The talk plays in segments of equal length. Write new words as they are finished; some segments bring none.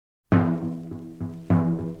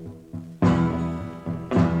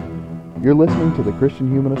You're listening to the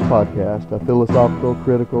Christian Humanist Podcast, a philosophical,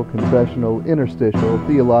 critical, confessional, interstitial,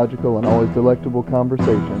 theological, and always delectable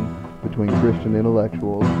conversation between Christian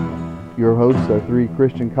intellectuals. Your hosts are three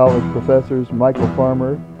Christian college professors, Michial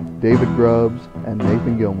Farmer, David Grubbs, and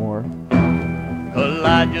Nathan Gilmour.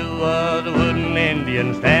 Elijah was a wooden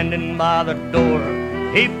Indian standing by the door.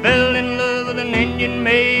 He fell in love with an Indian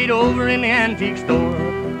maid over in the antique store.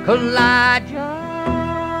 Elijah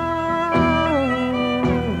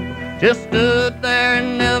just stood there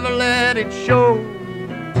and never let it show,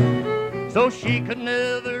 so she could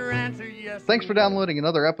never answer yes. Thanks for downloading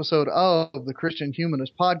another episode of the Christian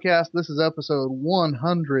Humanist Podcast. This is episode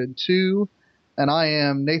 102, and I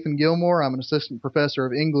am Nathan Gilmour. I'm an assistant professor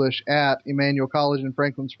of English at Emmanuel College in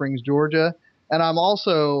Franklin Springs, Georgia, and I'm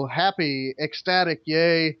also happy, ecstatic,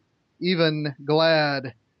 yay, even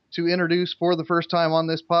glad to introduce for the first time on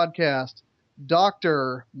this podcast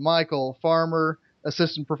Dr. Michial Farmer,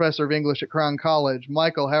 assistant professor of English at Crown College.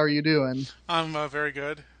 Michial, how are you doing? I'm very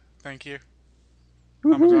good. Thank you.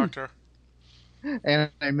 Woo-hoo. I'm a doctor.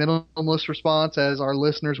 And a minimalist response, as our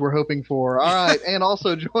listeners were hoping for. All right, and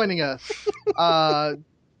also joining us,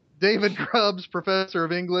 David Grubbs, professor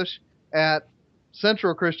of English at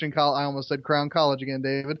Central Christian College. I almost said Crown College again,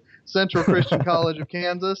 David. Central Christian College of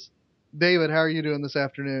Kansas. David, how are you doing this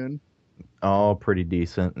afternoon? Oh, pretty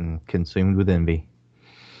decent and consumed with envy.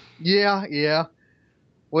 Yeah.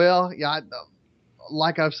 Well, yeah,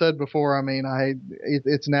 like I've said before, I mean,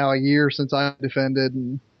 it's now a year since I defended,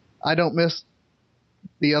 and I don't miss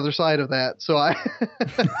the other side of that, so I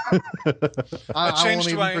won't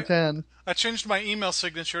even pretend. I changed my email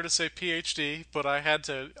signature to say PhD, but I had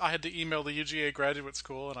to email the UGA graduate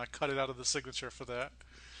school, and I cut it out of the signature for that.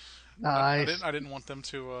 Nice. I didn't want them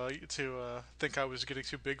to think I was getting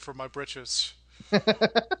too big for my britches.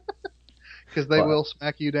 Because they will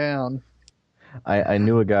smack you down. I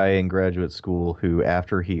knew a guy in graduate school who,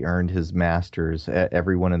 after he earned his master's,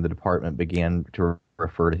 everyone in the department began to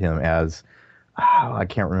refer to him as, I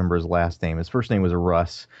can't remember his last name. His first name was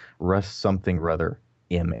Russ something or other,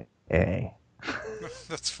 M.A.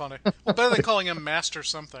 That's funny. Well, better than calling him Master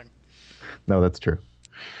something. No, that's true.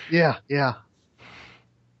 Yeah.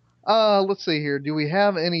 Let's see here. Do we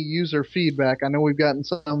have any user feedback? I know we've gotten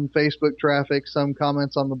some Facebook traffic, some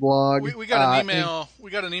comments on the blog. We got an email.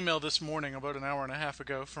 We got an email this morning, about an hour and a half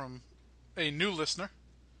ago, from a new listener.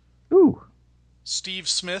 Ooh. Steve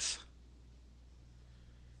Smith.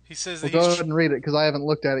 He says go ahead and read it, because I haven't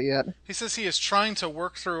looked at it yet. He says he is trying to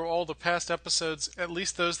work through all the past episodes, at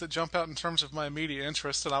least those that jump out in terms of my immediate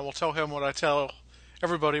interest, and I will tell him what I tell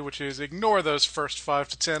everybody, which is ignore those first 5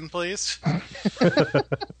 to 10, please.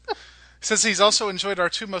 Says he's also enjoyed our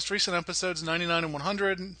two most recent episodes, 99 and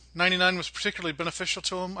 100. 99 was particularly beneficial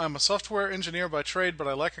to him. I'm a software engineer by trade, but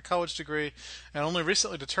I lack a college degree, and only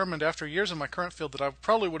recently determined after years in my current field that I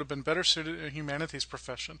probably would have been better suited in a humanities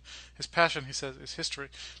profession. His passion, he says, is history.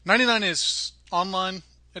 99 is online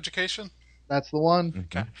education? That's the one.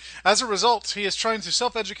 Okay. As a result, he is trying to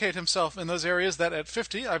self-educate himself in those areas that at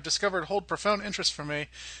 50 I've discovered hold profound interest for me,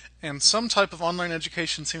 and some type of online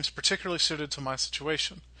education seems particularly suited to my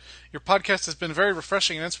situation. Your podcast has been very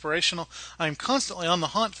refreshing and inspirational. I am constantly on the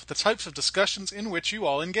hunt for the types of discussions in which you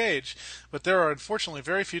all engage, but there are unfortunately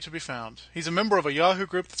very few to be found. He's a member of a Yahoo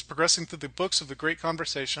group that's progressing through the books of the Great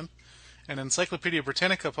Conversation, an Encyclopedia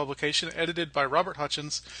Britannica publication edited by Robert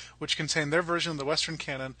Hutchins, which contain their version of the Western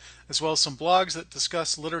canon, as well as some blogs that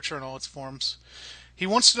discuss literature in all its forms. He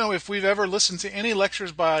wants to know if we've ever listened to any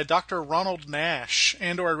lectures by Dr. Ronald Nash,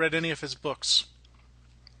 and or read any of his books.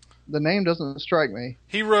 The name doesn't strike me.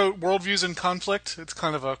 He wrote Worldviews in Conflict. It's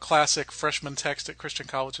kind of a classic freshman text at Christian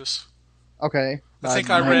colleges. Okay. I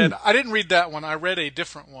didn't read that one. I read a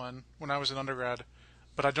different one when I was an undergrad,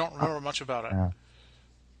 but I don't remember much about it.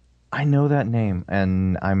 I know that name,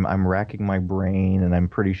 and I'm racking my brain, and I'm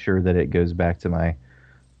pretty sure that it goes back to my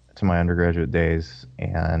undergraduate days,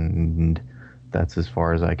 and that's as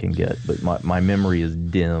far as I can get. But my memory is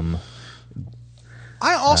dim.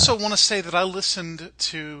 I also want to say that I listened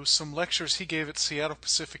to some lectures he gave at Seattle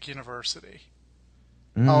Pacific University.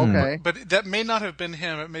 Oh, okay. But that may not have been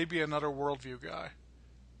him. It may be another worldview guy.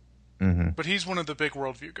 Mm-hmm. But he's one of the big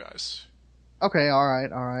worldview guys. Okay, all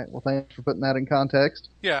right. Well, thanks for putting that in context.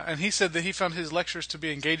 Yeah, and he said that he found his lectures to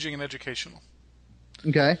be engaging and educational.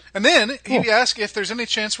 Okay. And then he asked if there's any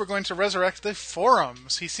chance we're going to resurrect the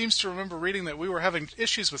forums. He seems to remember reading that we were having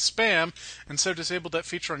issues with spam, and so disabled that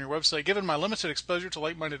feature on your website. Given my limited exposure to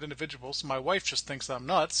like-minded individuals, my wife just thinks I'm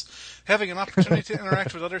nuts. Having an opportunity to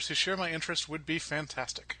interact with others who share my interest would be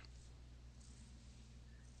fantastic.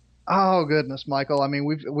 Oh, goodness, Michial. I mean,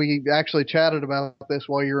 we actually chatted about this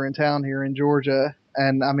while you were in town here in Georgia,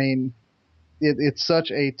 and I mean, it's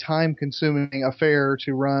such a time-consuming affair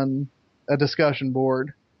to run a discussion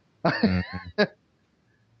board. Mm-hmm.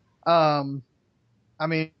 I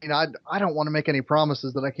mean, I don't want to make any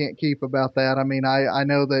promises that I can't keep about that. I mean, I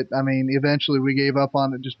know that, I mean, eventually we gave up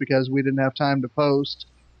on it just because we didn't have time to post.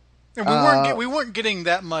 And we weren't getting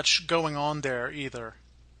that much going on there either.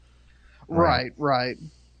 Right.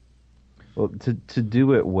 Well, to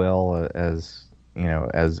do it well, as you know,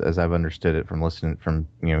 as I've understood it from listening, from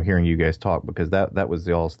hearing you guys talk, because that was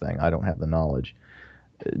the all's thing. I don't have the knowledge.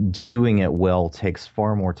 Doing it well takes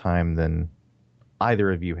far more time than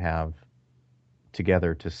either of you have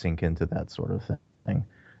together to sink into that sort of thing.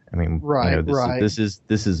 I mean, this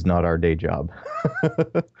is not our day job.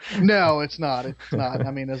 No, it's not. It's not.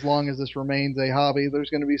 I mean, as long as this remains a hobby, there's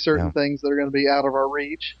going to be certain things that are going to be out of our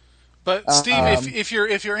reach. But Steve, if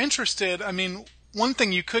you're interested, I mean, one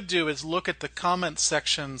thing you could do is look at the comment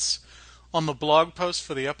sections on the blog post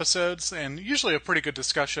for the episodes, and usually a pretty good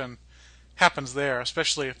discussion happens there,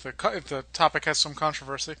 especially if the topic has some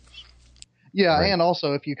controversy. Yeah, right. And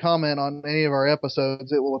also if you comment on any of our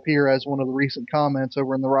episodes, it will appear as one of the recent comments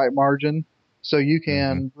over in the right margin, so you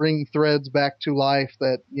can bring threads back to life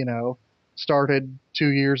that started 2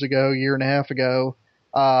 years ago, year and a half ago,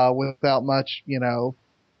 without much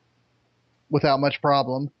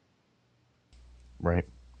problem. Right.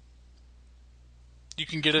 You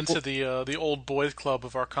can get into the old boys club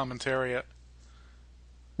of our commentariat.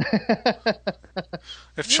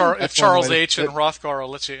 if Charles H. and Rothgar will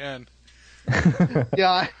let you in.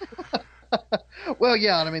 Yeah. Well,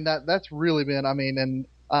 yeah, I mean that's really been, I mean, and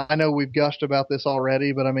I know we've gushed about this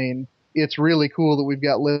already, but I mean, it's really cool that we've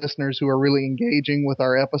got listeners who are really engaging with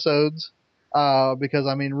our episodes, because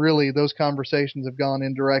I mean, really those conversations have gone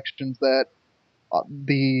in directions that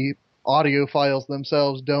the audio files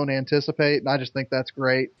themselves don't anticipate, and I just think that's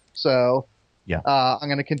great. So yeah, I'm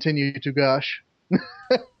going to continue to gush.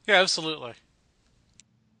 Yeah, absolutely.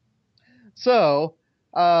 So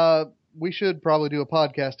we should probably do a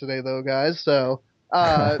podcast today, though, guys. So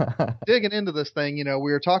digging into this thing,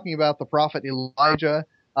 we were talking about the prophet Elijah.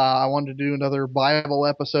 I wanted to do another Bible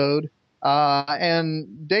episode.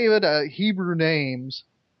 And David, Hebrew names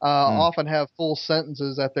often have full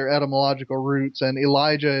sentences at their etymological roots, and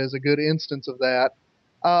Elijah is a good instance of that.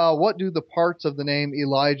 What do the parts of the name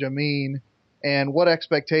Elijah mean, and what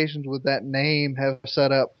expectations would that name have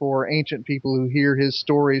set up for ancient people who hear his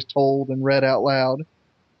stories told and read out loud?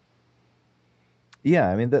 Yeah,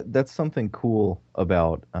 I mean that's something cool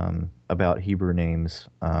about Hebrew names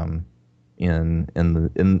in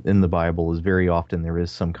the Bible, is very often there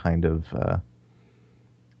is some kind of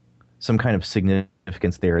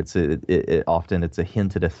significance there. Often it's a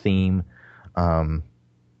hint at a theme, to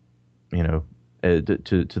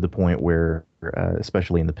the point where,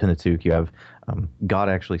 especially in the Pentateuch, you have God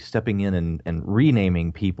actually stepping in and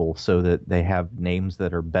renaming people so that they have names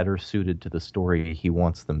that are better suited to the story he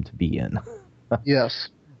wants them to be in. Yes.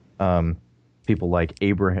 People like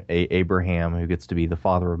Abraham, who gets to be the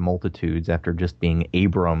father of multitudes after just being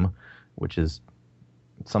Abram, which is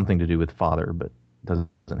something to do with father, but doesn't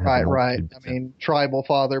have right. I mean, tribal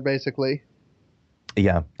father, basically.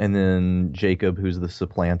 Yeah, and then Jacob, who's the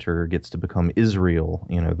supplanter, gets to become Israel,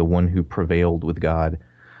 the one who prevailed with God.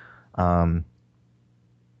 And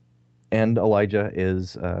Elijah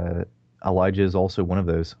is also one of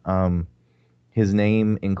those. His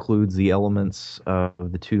name includes the elements of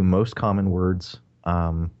the two most common words.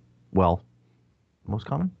 Most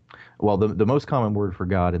common? Well, the most common word for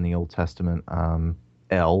God in the Old Testament,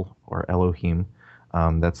 El, or Elohim.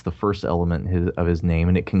 That's the first element of his name,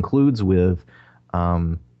 and it concludes with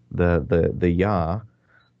the Yah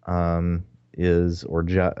is, or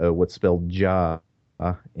what's spelled Jah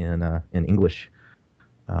in English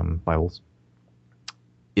Bibles,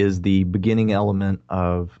 is the beginning element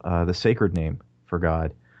of the sacred name for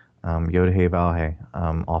God, Yod-Heh-Vav-Heh,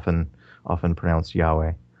 often pronounced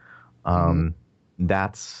Yahweh.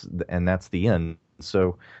 That's the end.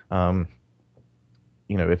 So,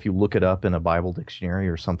 if you look it up in a Bible dictionary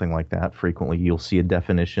or something like that, frequently you'll see a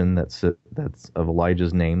definition that's of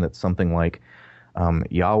Elijah's name that's something like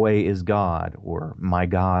Yahweh is God, or my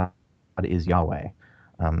God is Yahweh.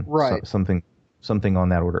 Right. So, something on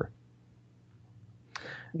that order.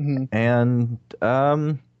 Mm-hmm. And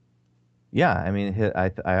yeah, I mean,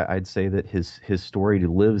 I'd say that his story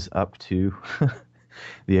lives up to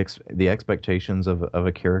the expectations of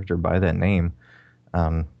a character by that name.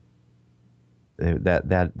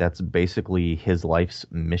 That's basically his life's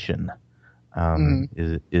mission,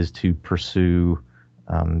 is to pursue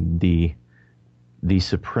the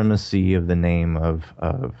supremacy of the name of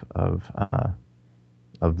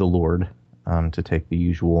the Lord, to take the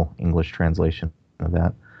usual English translation of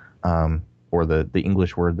that, or the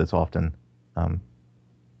English word that's often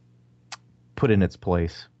put in its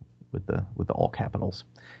place with the all capitals.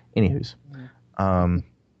 Anywho's,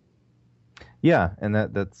 yeah, and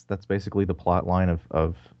that's basically the plot line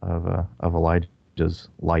of Elijah's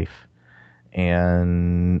life,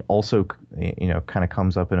 and also kind of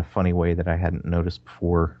comes up in a funny way that I hadn't noticed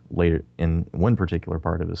before later in one particular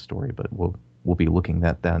part of his story, but we'll be looking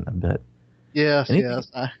at that in a bit. Yes,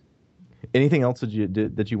 yes. Anything else that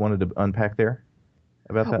you wanted to unpack there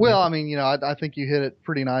about that? Well, I mean, I think you hit it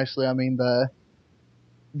pretty nicely. I mean,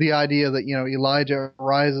 the idea that, Elijah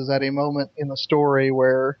arises at a moment in the story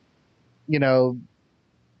where,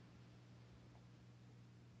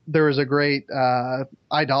 there is a great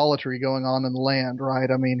idolatry going on in the land,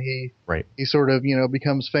 right? I mean, he sort of,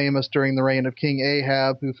 becomes famous during the reign of King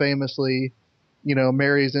Ahab, who famously,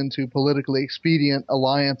 marries into politically expedient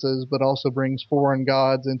alliances, but also brings foreign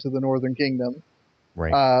gods into the northern kingdom.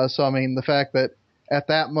 Right. So, I mean, the fact that at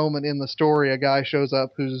that moment in the story, a guy shows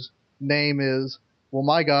up whose name is, well,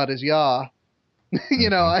 my God is Yah. He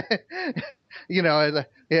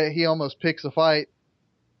almost picks a fight.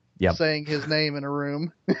 Yep. Saying his name in a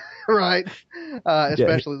room, right?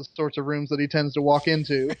 Especially the sorts of rooms that he tends to walk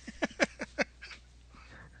into.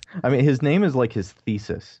 I mean, his name is like his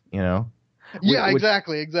thesis, Yeah,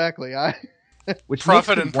 exactly. Which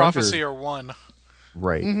prophet and prophecy are one.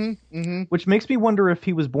 Right. Mm-hmm, mm-hmm. Which makes me wonder if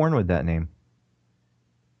he was born with that name.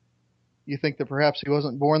 You think that perhaps he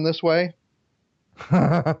wasn't born this way?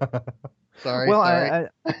 Sorry. Well,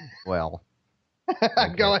 well.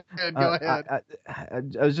 Okay. Go ahead.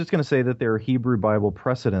 I was just going to say that there are Hebrew Bible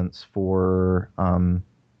precedents for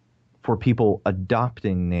people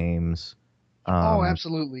adopting names.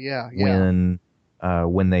 Absolutely, yeah.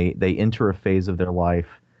 When they enter a phase of their life,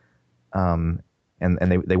 and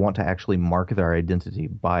they want to actually mark their identity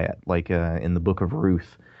by it, like in the Book of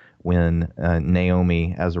Ruth, when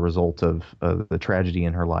Naomi, as a result of the tragedy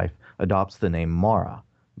in her life, adopts the name Mara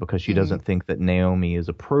because she doesn't think that Naomi is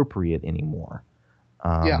appropriate anymore.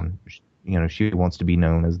 She wants to be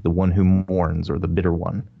known as the one who mourns or the bitter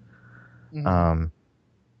one. Mm-hmm.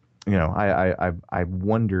 I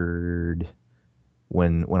wondered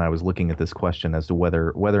when I was looking at this question as to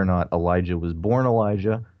whether or not Elijah was born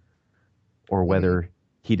Elijah, or whether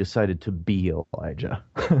he decided to be Elijah.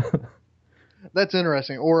 That's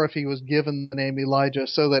interesting. Or if he was given the name Elijah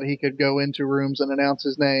so that he could go into rooms and announce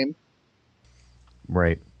his name.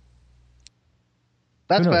 Right.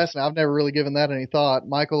 That's fascinating. I've never really given that any thought.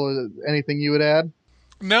 Michael, anything you would add?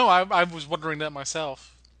 No, I was wondering that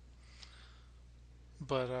myself.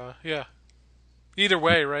 But, yeah. Either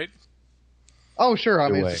way, right? Oh, sure. I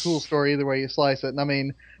mean, it's a cool story either way you slice it. And I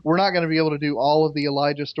mean, we're not going to be able to do all of the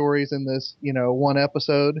Elijah stories in this, one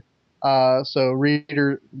episode. So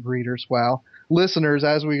listeners,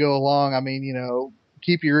 as we go along, I mean,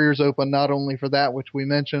 keep your ears open not only for that which we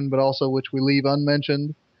mentioned, but also which we leave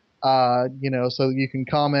unmentioned. So you can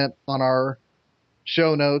comment on our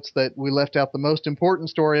show notes that we left out the most important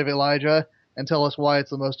story of Elijah and tell us why it's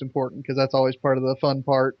the most important, because that's always part of the fun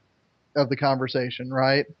part of the conversation,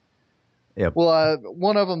 right? Yep. Well,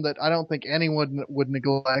 one of them that I don't think anyone would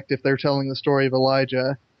neglect if they're telling the story of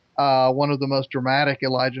Elijah, one of the most dramatic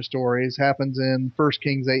Elijah stories happens in 1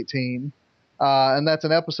 Kings 18. And that's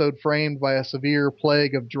an episode framed by a severe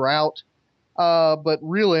plague of drought. But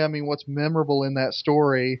really, I mean, what's memorable in that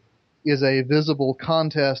story is a visible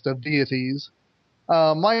contest of deities.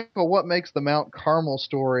 Michael, what makes the Mount Carmel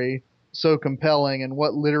story so compelling, and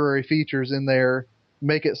what literary features in there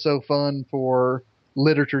make it so fun for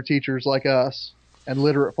literature teachers like us and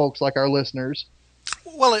literate folks like our listeners?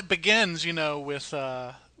 Well, it begins,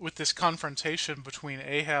 with this confrontation between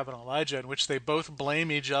Ahab and Elijah, in which they both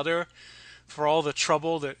blame each other for all the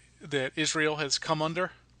trouble that Israel has come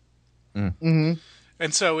under. Mm-hmm.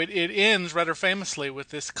 And so it ends rather famously with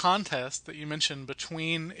this contest that you mentioned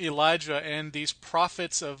between Elijah and these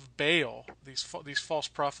prophets of Baal, these false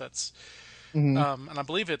prophets. Mm-hmm. And I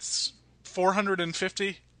believe it's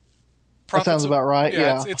 450 prophets. That sounds about right,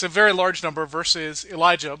 yeah. It's a very large number versus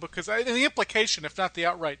Elijah, because and the implication, if not the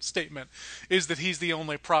outright statement, is that he's the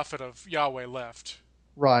only prophet of Yahweh left.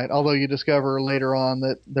 Right, although you discover later on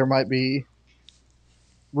that there might be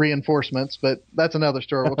reinforcements, but that's another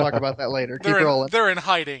story. We'll talk about that later. Keep rolling. They're in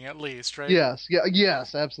hiding, at least, right? Yes,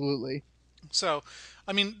 absolutely. So,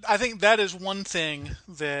 I mean, I think that is one thing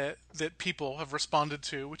that people have responded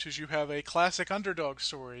to, which is you have a classic underdog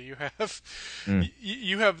story. You have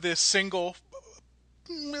you have this single,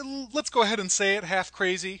 let's go ahead and say it, half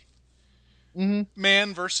crazy Mm-hmm.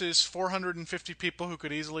 Man versus 450 people who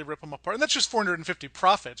could easily rip them apart. And that's just 450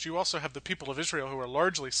 prophets. You also have the people of Israel who are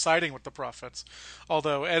largely siding with the prophets.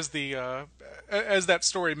 Although, as that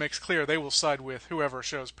story makes clear, they will side with whoever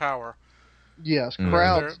shows power. Yes, They're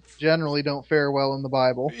crowds generally don't fare well in the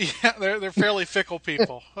Bible. yeah, they're fairly fickle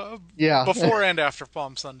people, Yeah. before and after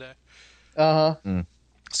Palm Sunday. Uh-huh.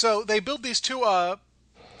 So they build these two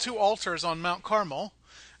altars on Mount Carmel,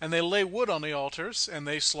 and they lay wood on the altars, and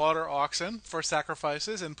they slaughter oxen for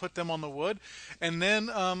sacrifices and put them on the wood. And then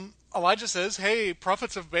Elijah says, "Hey,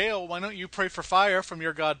 prophets of Baal, why don't you pray for fire from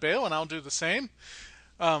your god Baal, and I'll do the same.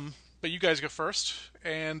 But you guys go first."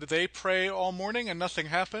 And they pray all morning, and nothing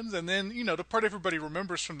happens. And then, the part everybody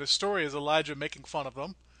remembers from this story is Elijah making fun of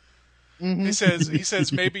them. Mm-hmm. He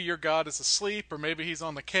says maybe your God is asleep, or maybe he's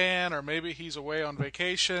on the can, or maybe he's away on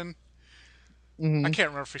vacation. Mm-hmm. I can't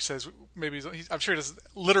remember if he says maybe I'm sure he doesn't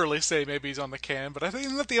literally say maybe he's on the can, but I think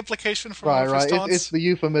isn't that the implication from Right, his right. taunts? It's the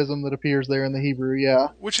euphemism that appears there in the Hebrew, yeah.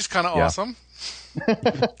 Which is kind of Yeah. awesome.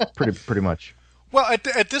 Pretty much. Well,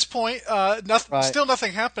 at this point, Right. still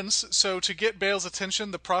nothing happens. So to get Baal's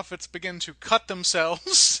attention, the prophets begin to cut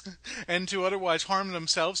themselves and to otherwise harm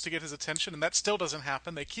themselves to get his attention, and that still doesn't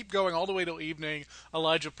happen. They keep going all the way till evening.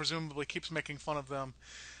 Elijah presumably keeps making fun of them.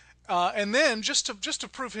 And then, just to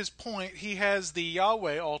prove his point, he has the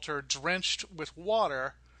Yahweh altar drenched with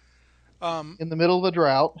water. In the middle of a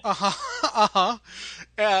drought.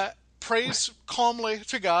 Prays calmly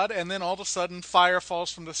to God, and then all of a sudden, fire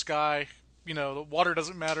falls from the sky. The water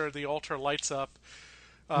doesn't matter. The altar lights up.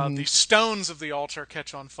 The stones of the altar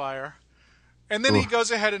catch on fire. And then he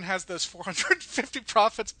goes ahead and has those 450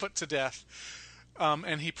 prophets put to death.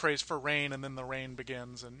 And he prays for rain, and then the rain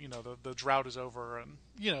begins, and the drought is over, and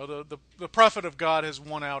the prophet of God has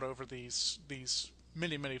won out over these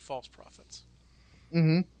many false prophets.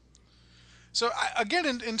 Mm-hmm. So again,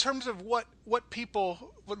 in terms of what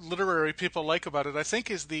literary people like about it, I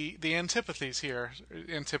think is the antipathies here.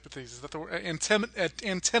 Antipathies, is that the word?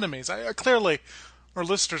 Antinomies. I clearly, our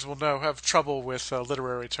listeners will know, have trouble with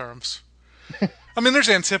literary terms. I mean, there's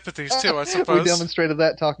antipathies too, I suppose. We demonstrated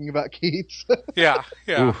that talking about Keats. Yeah.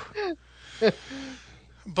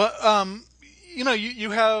 But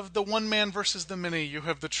you have the one man versus the many. You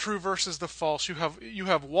have the true versus the false. You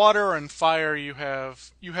have water and fire. You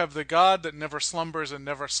have the God that never slumbers and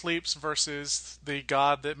never sleeps versus the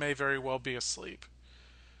God that may very well be asleep,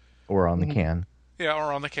 Or on the can. Yeah,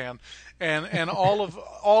 or on the can. And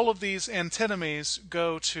all of these antinomies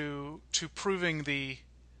go to proving the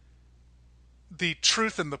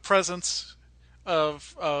truth and the presence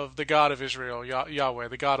of the God of Israel, Yahweh,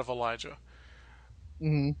 the God of Elijah.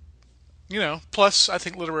 Mm-hmm. Plus I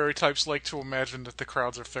think literary types like to imagine that the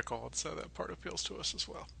crowds are fickle, and so that part appeals to us as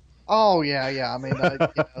well. Oh, yeah. I mean,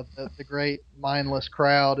 the great mindless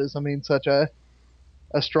crowd is, such a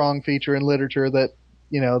strong feature in literature that,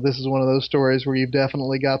 this is one of those stories where you've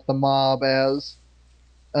definitely got the mob as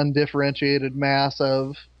undifferentiated mass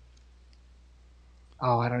of,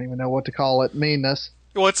 I don't even know what to call it, meanness.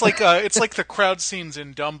 Well, it's like the crowd scenes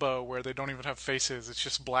in Dumbo where they don't even have faces; it's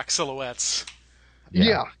just black silhouettes.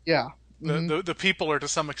 Yeah. The people are to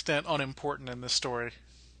some extent unimportant in this story.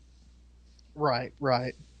 Right.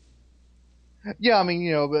 Yeah,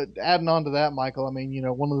 but adding on to that, Michael,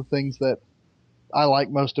 one of the things that I like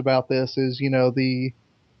most about this is, the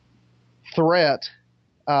threat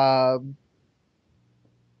that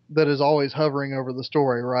is always hovering over the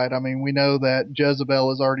story, right? We know that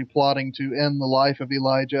Jezebel is already plotting to end the life of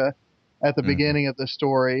Elijah at the beginning of the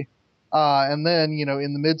story. And then,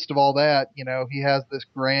 in the midst of all that, he has this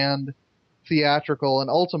grand theatrical and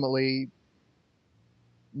ultimately,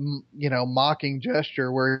 mocking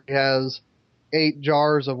gesture where he has 8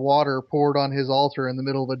 jars of water poured on his altar in the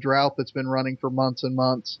middle of a drought that's been running for months and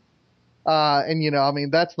months.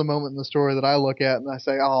 And, that's the moment in the story that I look at and I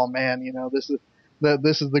say, oh man, this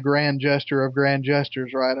is the grand gesture of grand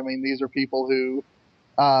gestures, right? These are people who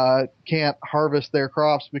can't harvest their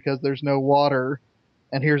crops because there's no water,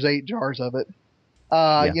 and here's 8 jars of it.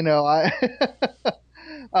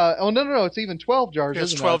 Oh, no, it's even 12 jars. Yeah,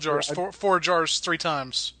 it's 12 jars, four jars 3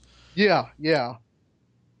 times. Yeah.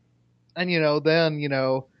 And, then,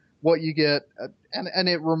 what you get, and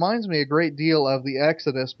it reminds me a great deal of the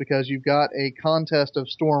Exodus, because you've got a contest of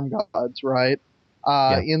storm gods, right?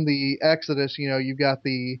 In the Exodus, you've got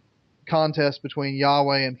the contest between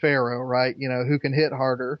Yahweh and Pharaoh, right? Who can hit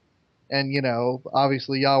harder. And,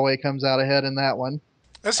 obviously Yahweh comes out ahead in that one.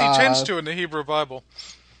 As he tends to in the Hebrew Bible.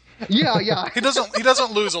 Yeah. He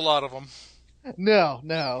doesn't lose a lot of them.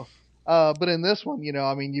 No. But in this one,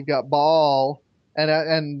 you've got Baal,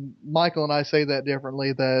 and Michael and I say that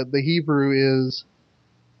differently. The Hebrew is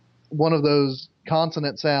one of those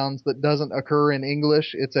consonant sounds that doesn't occur in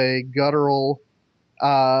English. It's a guttural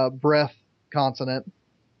breath consonant.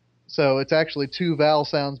 So it's actually two vowel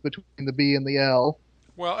sounds between the B and the L.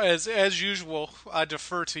 Well, as usual, I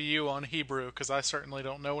defer to you on Hebrew because I certainly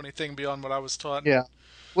don't know anything beyond what I was taught. Yeah.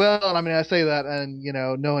 Well, I mean, I say that, and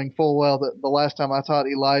knowing full well that the last time I taught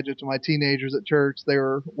Elijah to my teenagers at church, they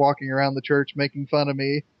were walking around the church making fun of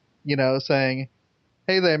me, saying,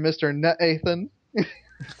 "Hey there, Mister Nathan."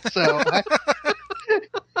 So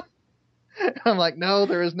I'm like, no,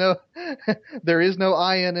 there is no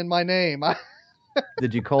iron in my name.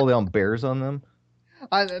 Did you call down bears on them?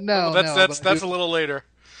 No, that's a little later.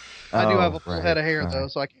 I do have a full head of hair though,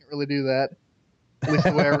 so I can't really do that. At least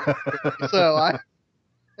the way I so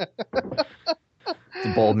it's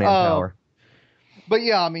a bald man power. But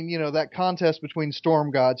yeah, I mean, that contest between storm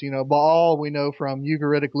gods, Baal, we know from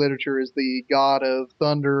Ugaritic literature, is the god of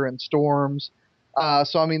thunder and storms.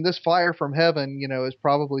 So, I mean, this fire from heaven, is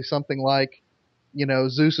probably something like,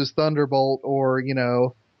 Zeus's thunderbolt or,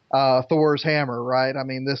 Thor's hammer, right? I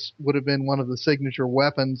mean, this would have been one of the signature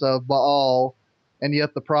weapons of Baal, and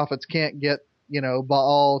yet the prophets can't get,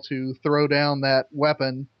 Baal to throw down that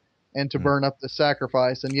weapon and to burn up the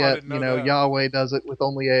sacrifice. And yet, Yahweh does it with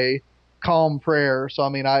only a calm prayer. So, I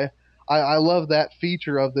mean, I love that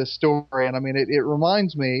feature of this story. And I mean, it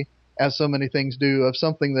reminds me, as so many things do, of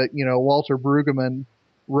something that, Walter Brueggemann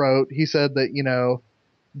wrote. He said that,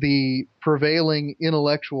 the prevailing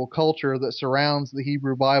intellectual culture that surrounds the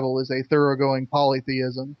Hebrew Bible is a thoroughgoing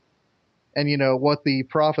polytheism. And, what the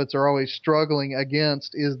prophets are always struggling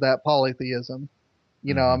against is that polytheism.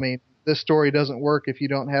 I mean, this story doesn't work if you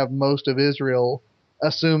don't have most of Israel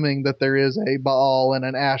assuming that there is a Baal and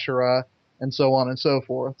an Asherah and so on and so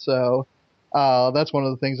forth. So that's one of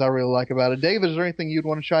the things I really like about it. David, is there anything you'd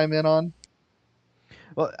want to chime in on?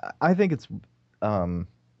 Well, I think it's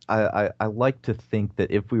I like to think that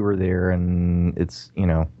if we were there and it's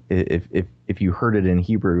if you heard it in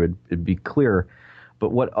Hebrew, it'd be clear. But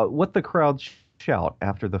what the crowd shout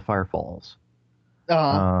after the fire falls,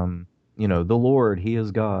 the Lord, He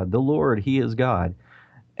is God. The Lord, He is God.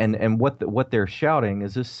 And what they're shouting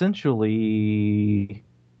is essentially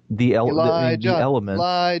the elements.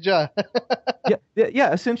 Elijah.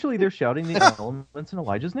 yeah. Essentially, they're shouting the elements in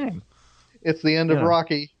Elijah's name. It's the end of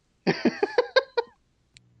Rocky.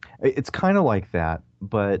 It's kind of like that,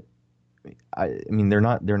 but I mean, they're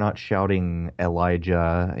not shouting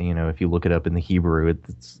Elijah. If you look it up in the Hebrew,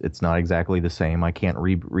 it's not exactly the same. I can't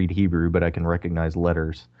read Hebrew, but I can recognize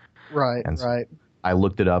letters. Right. And so right. I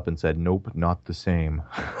looked it up and said, nope, not the same.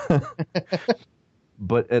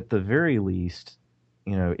 But at the very least,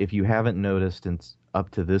 if you haven't noticed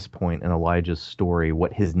up to this point in Elijah's story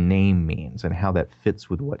what his name means and how that fits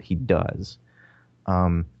with what he does,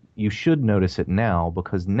 you should notice it now,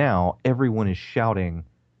 because now everyone is shouting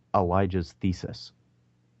Elijah's thesis.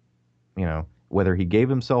 Whether he gave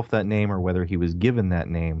himself that name or whether he was given that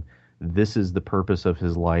name, this is the purpose of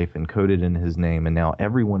his life encoded in his name, and now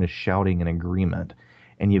everyone is shouting in agreement.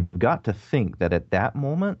 And you've got to think that at that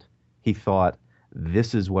moment, he thought,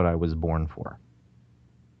 this is what I was born for.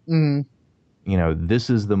 This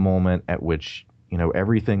is the moment at which,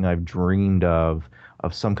 everything I've dreamed of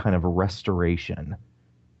some kind of restoration,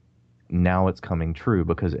 now it's coming true,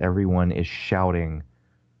 because everyone is shouting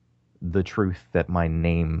the truth that my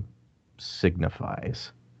name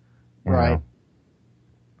signifies. Right.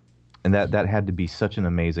 And that had to be such an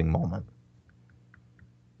amazing moment.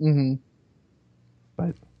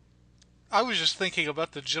 But I was just thinking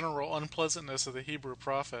about the general unpleasantness of the Hebrew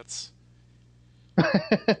prophets.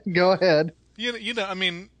 Go ahead. I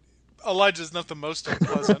mean, Elijah's not the most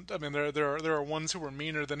unpleasant. I mean, there are ones who were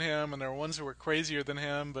meaner than him, and there are ones who were crazier than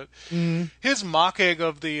him. But his mocking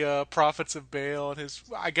of the prophets of Baal, and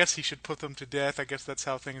I guess he should put them to death. I guess that's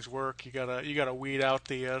how things work. You gotta weed out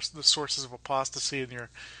the sources of apostasy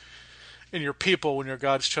in your people when you're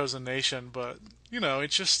God's chosen nation. But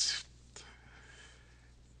it's just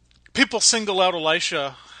people single out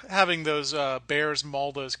Elisha having those bears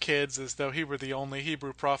maul those kids as though he were the only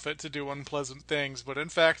Hebrew prophet to do unpleasant things, but in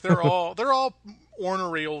fact they're all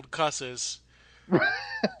ornery old cusses.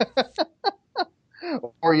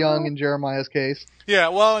 Or young in Jeremiah's case. Yeah,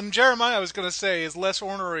 well, and Jeremiah, I was going to say, is less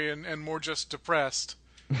ornery and more just depressed.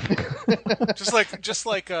 just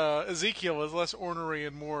like Ezekiel is less ornery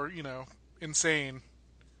and more insane.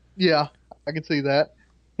 Yeah, I can see that.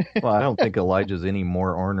 Well, I don't think Elijah's any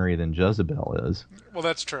more ornery than Jezebel is. Well,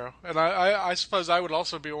 that's true. And I suppose I would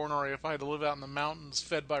also be ornery if I had to live out in the mountains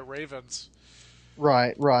fed by ravens.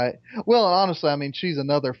 Right. Well, and honestly, I mean, she's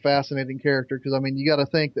another fascinating character because, I mean, you got to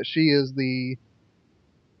think that she is the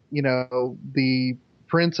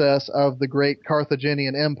princess of the great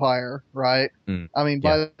Carthaginian Empire, right? I mean,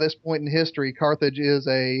 by this point in history, Carthage is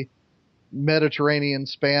a Mediterranean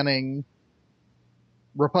spanning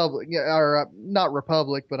republic, or not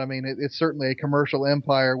republic, but I mean, it's certainly a commercial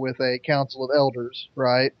empire with a council of elders,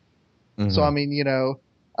 right? So, I mean,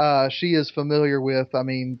 she is familiar with, I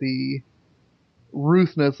mean, the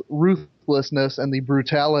ruthlessness and the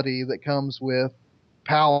brutality that comes with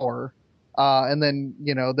power. And then,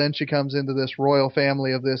 then she comes into this royal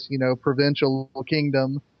family of this, provincial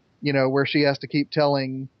kingdom, where she has to keep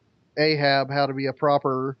telling Ahab how to be a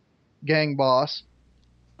proper gang boss.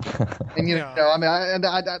 And, I mean,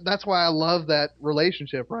 that's why I love that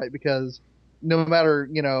relationship, right? Because no matter,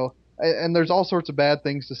 and there's all sorts of bad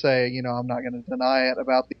things to say, I'm not going to deny it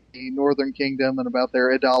about the Northern Kingdom and about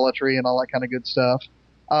their idolatry and all that kind of good stuff.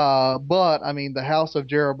 But, I mean, the house of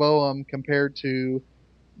Jeroboam compared to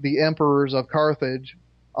the emperors of Carthage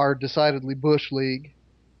are decidedly Bush League.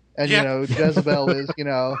 And, Jezebel is,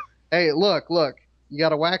 hey, look, you got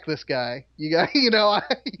to whack this guy. You got,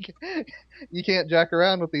 you can't jack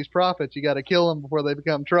around with these prophets. You got to kill them before they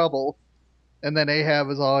become trouble. And then Ahab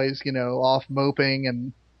is always, off moping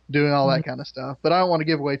and doing all that kind of stuff. But I don't want to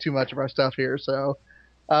give away too much of our stuff here. So,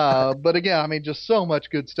 but again, I mean, just so much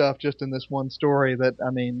good stuff just in this one story that, I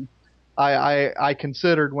mean, I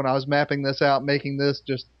considered when I was mapping this out, making this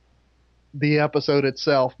just the episode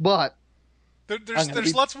itself. But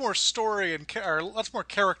there's lots more story or lots more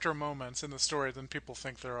character moments in the story than people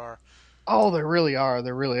think there are. Oh, there really are.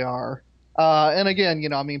 There really are. And again,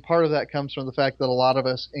 I mean, part of that comes from the fact that a lot of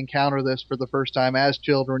us encounter this for the first time as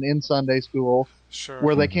children in Sunday school,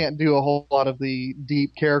 where they can't do a whole lot of the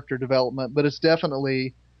deep character development. But it's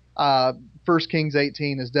definitely, 1 Kings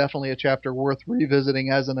 18 is definitely a chapter worth revisiting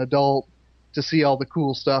as an adult to see all the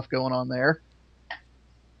cool stuff going on there.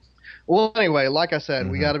 Well, anyway, like I said,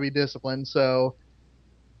 we got to be disciplined. So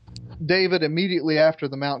David, immediately after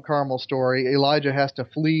the Mount Carmel story, Elijah has to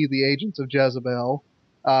flee the agents of Jezebel.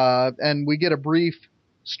 And we get a brief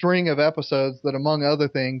string of episodes that, among other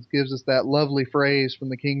things, gives us that lovely phrase from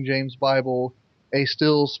the King James Bible, a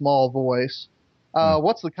still small voice.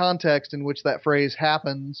 What's the context in which that phrase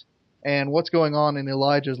happens, and what's going on in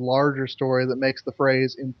Elijah's larger story that makes the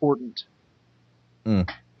phrase important?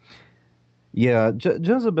 Yeah,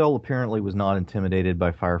 Jezebel apparently was not intimidated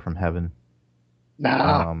by fire from heaven.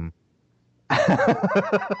 Nah.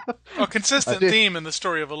 A consistent theme in the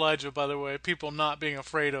story of Elijah, by the way, people not being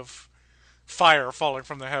afraid of fire falling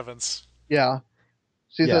from the heavens. Yeah.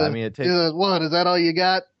 She says, what, is that all you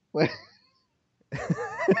got?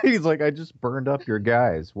 He's like, I just burned up your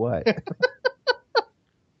guys. What?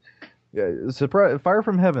 Yeah, fire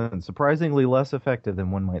from heaven, surprisingly less effective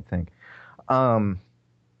than one might think.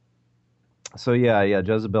 So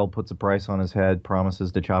Jezebel puts a price on his head,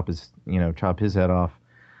 promises to chop his head off,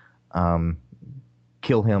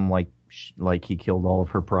 kill him like he killed all of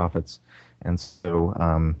her prophets, and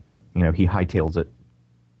so he hightails it,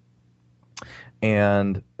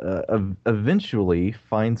 and eventually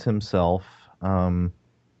finds himself in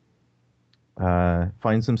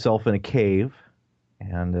a cave.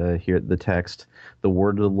 And here at the text, the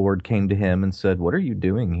word of the Lord came to him and said, "What are you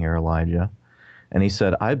doing here, Elijah?" And he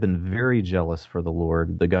said, "I've been very jealous for the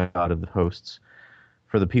Lord, the God of the hosts.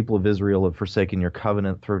 For the people of Israel have forsaken your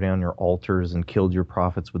covenant, thrown down your altars, and killed your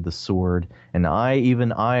prophets with the sword. And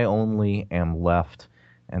even I only am left,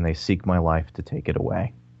 and they seek my life to take it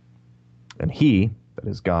away." And he, that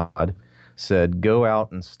is God, said, "Go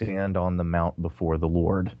out and stand on the mount before the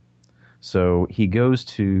Lord." So he goes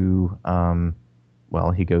to,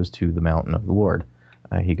 the mountain of the Lord.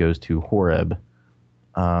 He goes to Horeb.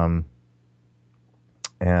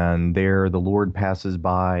 And there the Lord passes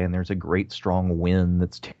by, and there's a great strong wind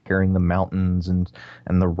that's tearing the mountains and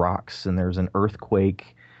the rocks, and there's an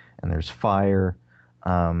earthquake, and there's fire.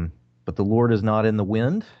 But the Lord is not in the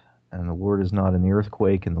wind, and the Lord is not in the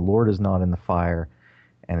earthquake, and the Lord is not in the fire.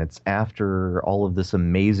 And it's after all of this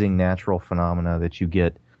amazing natural phenomena that you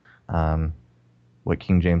get what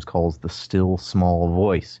King James calls the still small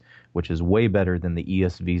voice, which is way better than the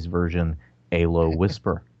ESV's version, a low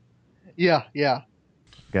whisper. Yeah.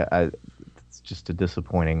 It's just a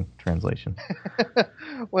disappointing translation.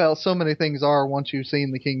 Well, so many things are once you've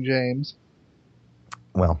seen the King James.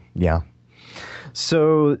 Well, yeah.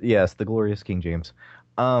 So, yes, the glorious King James.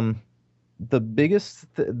 The biggest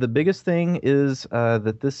thing is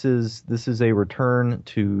that this is a return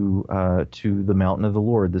to the mountain of the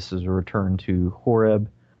Lord. This is a return to Horeb.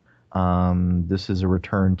 This is a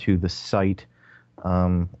return to the site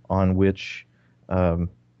on which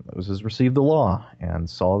Moses received the law and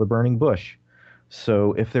saw the burning bush.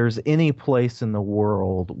 So if there's any place in the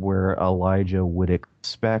world where Elijah would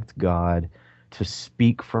expect God to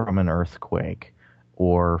speak from an earthquake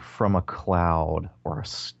or from a cloud or a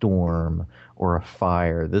storm or a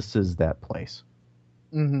fire, this is that place.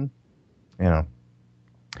 Mm-hmm. You know.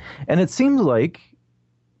 And it seems like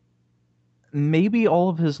maybe all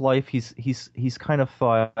of his life he's kind of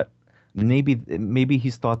thought maybe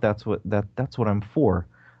he's thought that's what I'm for.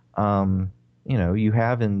 You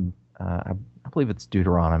have in I believe it's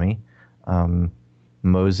Deuteronomy,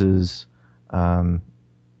 Moses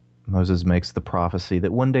Moses makes the prophecy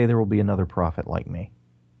that one day there will be another prophet like me.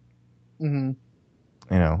 Mm-hmm.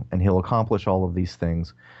 And he'll accomplish all of these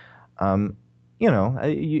things. The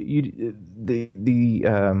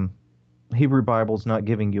Hebrew Bible's not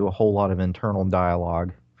giving you a whole lot of internal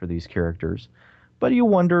dialogue for these characters, but you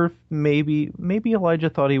wonder if maybe Elijah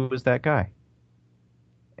thought he was that guy.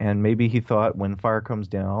 And maybe he thought when fire comes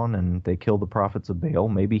down and they kill the prophets of Baal,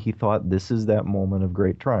 maybe he thought this is that moment of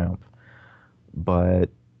great triumph. But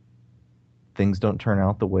things don't turn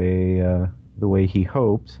out the way he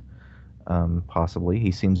hoped. Possibly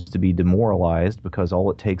he seems to be demoralized because all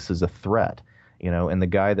it takes is a threat, and the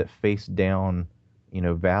guy that faced down,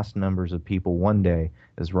 vast numbers of people one day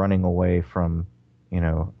is running away from,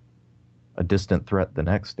 a distant threat the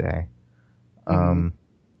next day. Mm-hmm.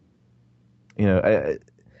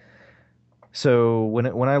 So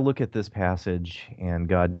when I look at this passage and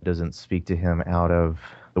God doesn't speak to him out of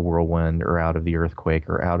the whirlwind or out of the earthquake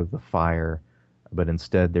or out of the fire, but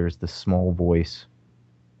instead there's this small voice,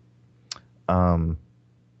 I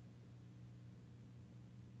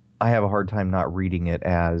have a hard time not reading it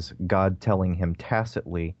as God telling him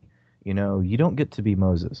tacitly, you don't get to be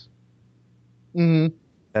Moses. Mm-hmm.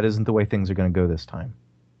 That isn't the way things are going to go this time.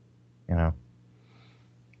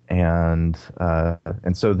 And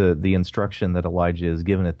so the instruction that Elijah is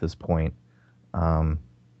given at this point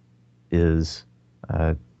is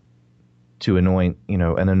to anoint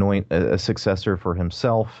a successor for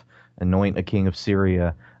himself, anoint a king of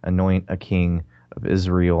Syria, anoint a king of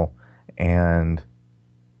Israel, and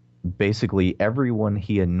basically everyone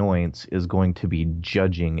he anoints is going to be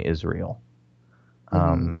judging Israel.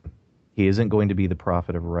 Mm-hmm. He isn't going to be the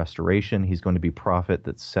prophet of restoration. He's going to be prophet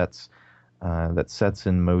that sets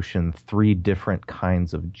in motion three different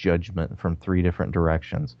kinds of judgment from three different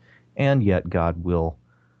directions, and yet God will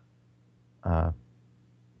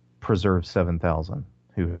preserve 7,000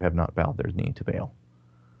 who have not bowed their knee to Baal.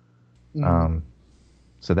 Mm-hmm.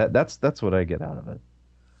 So that's what I get out of it.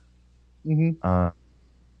 Mm-hmm.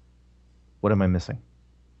 What am I missing?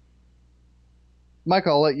 Mike,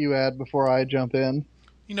 I'll let you add before I jump in.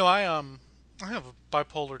 I have a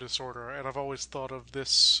bipolar disorder, and I've always thought of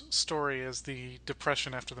this story as the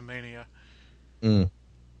depression after the mania. Mm.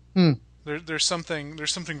 Hmm. There's something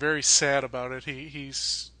very sad about it.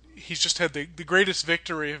 He's just had the greatest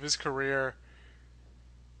victory of his career.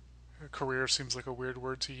 Career seems like a weird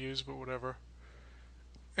word to use, but whatever.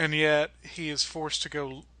 And yet he is forced to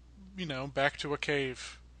go, back to a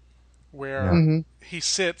cave where Mm-hmm. he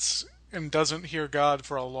sits and doesn't hear God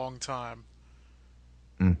for a long time.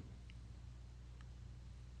 Mm.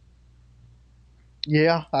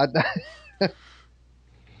 Yeah,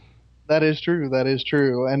 that is true. That is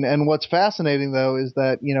true. And what's fascinating though is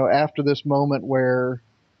that after this moment where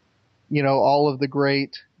all of the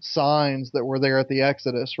great signs that were there at the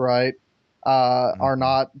Exodus, right, are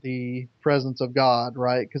not the presence of God,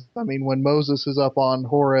 right? Because when Moses is up on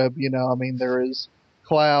Horeb, there is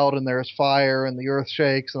cloud and there's fire and the earth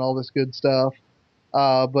shakes and all this good stuff.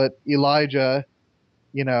 But Elijah,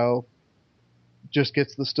 just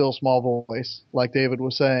gets the still small voice, like David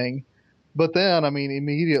was saying. But then,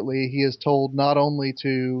 immediately he is told not only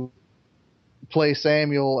to play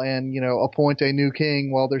Samuel and, appoint a new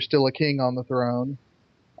king while there's still a king on the throne.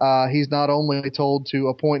 He's not only told to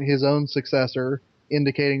appoint his own successor,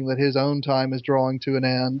 indicating that his own time is drawing to an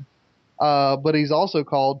end, but he's also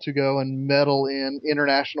called to go and meddle in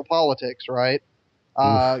international politics, right?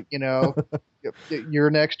 Your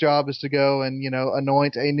next job is to go and,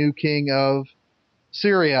 anoint a new king of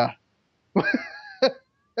Syria.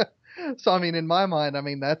 So, in my mind,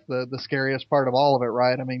 that's the scariest part of all of it,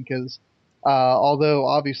 right? Because although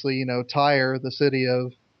obviously, Tyre, the city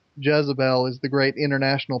of Jezebel, is the great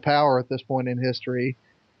international power at this point in history,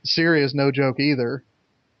 Syria is no joke either.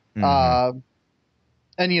 Mm-hmm.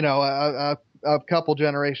 And, a couple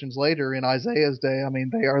generations later in Isaiah's day,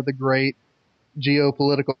 they are the great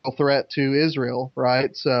geopolitical threat to Israel,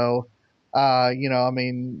 right? So,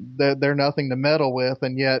 they're nothing to meddle with,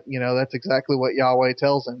 and yet, that's exactly what Yahweh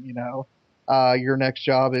tells him, your next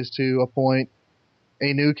job is to appoint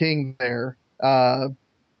a new king there.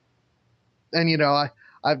 And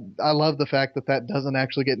I love the fact that doesn't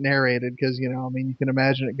actually get narrated because I mean you can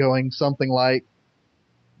imagine it going something like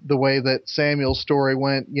the way that Samuel's story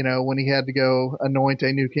went, when he had to go anoint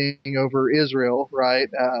a new king over Israel, right?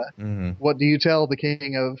 What do you tell the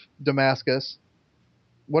king of Damascus?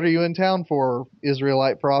 What are you in town for,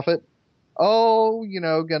 Israelite prophet? Oh,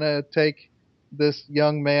 gonna take this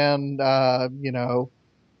young man,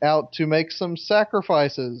 out to make some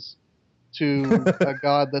sacrifices to a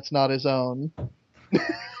god that's not his own.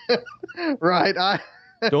 Right?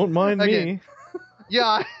 Don't mind again, me.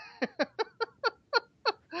 Yeah.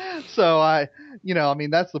 So I mean,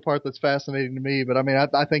 that's the part that's fascinating to me. But I mean,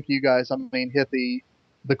 I think you guys, hit the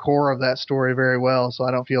core of that story very well. So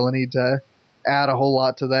I don't feel a need to add a whole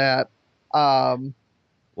lot to that.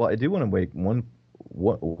 Well, I do want to make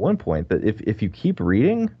one point that if you keep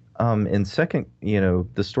reading, in second,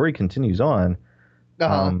 the story continues on.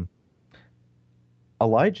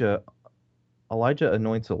 Elijah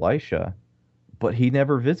anoints Elisha, but he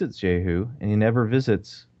never visits Jehu, and he never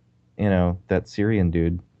visits, that Syrian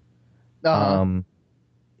dude.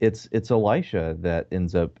 It's Elisha that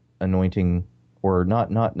ends up anointing, or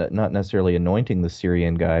not necessarily anointing the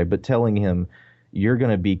Syrian guy, but telling him, you're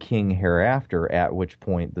going to be king hereafter, at which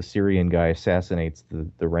point the Syrian guy assassinates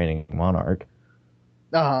the reigning monarch.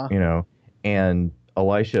 And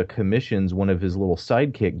Elisha commissions one of his little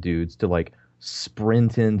sidekick dudes to like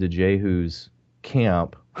sprint into Jehu's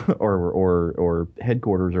camp or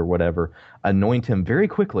headquarters or whatever, anoint him very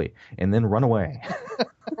quickly, and then run away.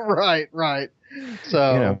 Right.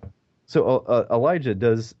 So Elijah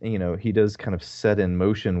does, he does kind of set in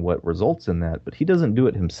motion what results in that, but he doesn't do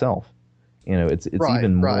it himself. It's right,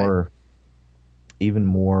 even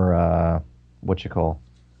more what you call.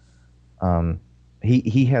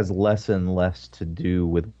 He has less and less to do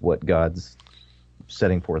with what God's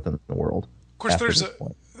setting forth in the world. Of course, there's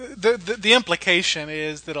the implication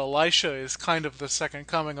is that Elisha is kind of the second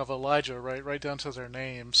coming of Elijah, right down to their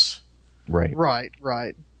names. Right.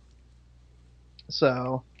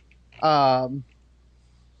 So, all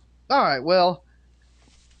right. Well,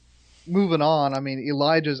 moving on. I mean,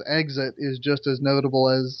 Elijah's exit is just as notable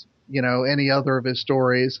as any other of his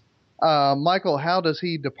stories. Michael, how does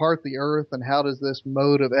he depart the earth, and how does this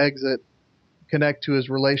mode of exit connect to his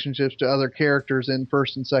relationships to other characters in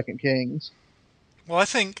First and Second Kings? Well, I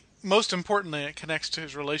think most importantly, it connects to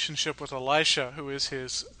his relationship with Elisha, who is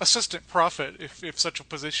his assistant prophet, if such a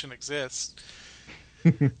position exists.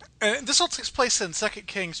 And this all takes place in 2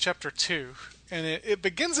 Kings chapter 2, and it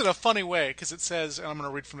begins in a funny way, because it says, and I'm going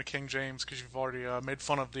to read from the King James, because you've already made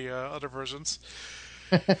fun of the other versions.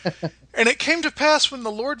 And it came to pass when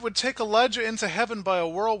the Lord would take Elijah into heaven by a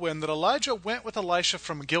whirlwind that Elijah went with Elisha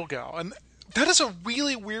from Gilgal. And that is a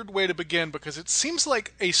really weird way to begin, because it seems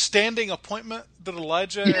like a standing appointment that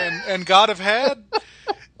Elijah and God have had.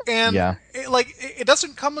 And it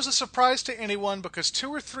doesn't come as a surprise to anyone, because 2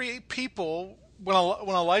 or 3 people, when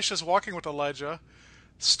Elisha's walking with Elijah,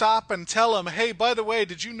 stop and tell him, hey, by the way,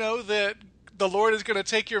 did you know that the Lord is going to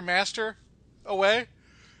take your master away?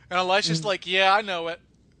 And Elisha's like, yeah, I know it.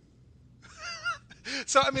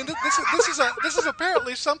 So I mean, this is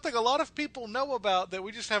apparently something a lot of people know about that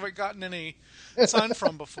we just haven't gotten any sign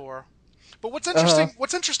from before. But what's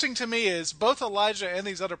interesting to me is both Elijah and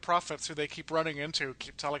these other prophets who they keep running into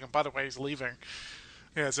keep telling him, by the way, he's leaving.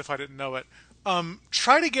 Yeah, as if I didn't know it.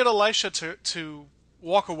 Try to get Elisha to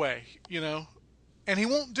walk away, and he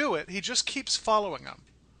won't do it. He just keeps following him.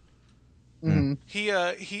 Mm-hmm.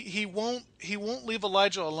 He won't leave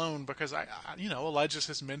Elijah alone, because Elijah's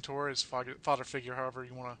his mentor, his father figure, however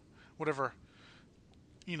you want to, whatever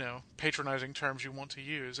patronizing terms you want to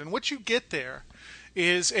use. And what you get there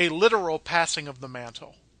is a literal passing of the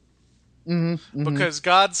mantle. Mm-hmm. Because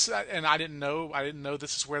God's, and I didn't know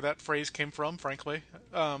this is where that phrase came from, frankly,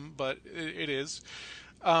 but it is.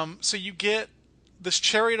 So you get this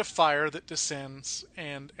chariot of fire that descends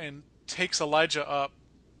and takes Elijah up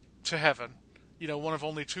to heaven. One of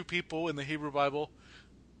only 2 people in the Hebrew Bible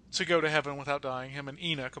to go to heaven without dying, him and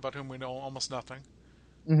Enoch, about whom we know almost nothing.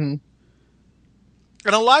 Mm-hmm.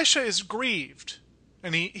 And Elisha is grieved,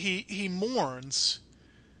 and he mourns,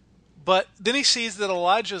 but then he sees that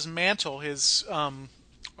Elijah's mantle, his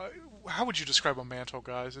how would you describe a mantle,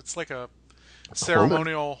 guys? It's like a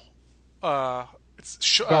ceremonial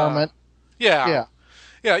garment. Yeah.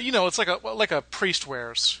 It's like a priest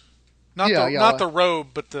wears. Not the robe,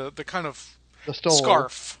 but the kind of the stole.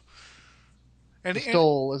 Scarf. And the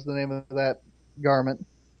stole is the name of that garment.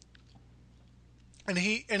 And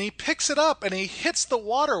he picks it up and he hits the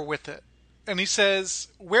water with it. And he says,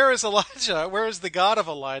 "Where is Elijah? Where is the God of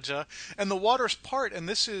Elijah?" And the waters part, and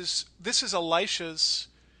this is Elisha's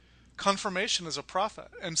confirmation is a prophet,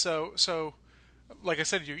 and so like I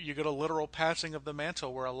said, you get a literal passing of the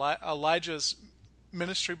mantle where Elijah's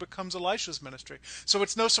ministry becomes Elisha's ministry. So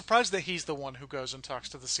it's no surprise that he's the one who goes and talks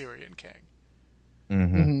to the Syrian king.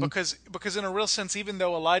 Mm-hmm. Because in a real sense, even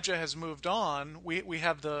though Elijah has moved on, we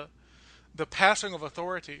have the passing of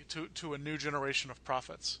authority to a new generation of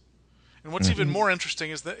prophets. And what's even more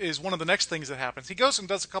interesting is one of the next things that happens. He goes and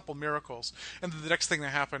does a couple miracles, and the next thing that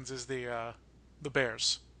happens is the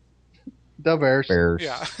bears. The bears.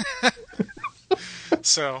 Yeah.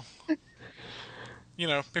 So,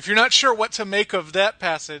 if you're not sure what to make of that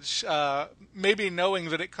passage, maybe knowing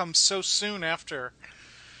that it comes so soon after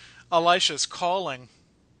Elisha's calling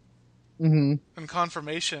and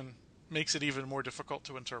confirmation makes it even more difficult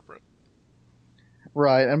to interpret.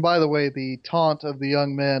 Right, and by the way, the taunt of the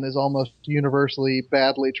young men is almost universally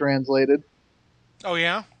badly translated. Oh,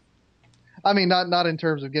 yeah? I mean, not in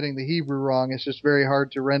terms of getting the Hebrew wrong. It's just very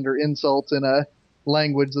hard to render insults in a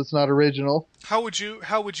language that's not original. How would you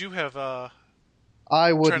have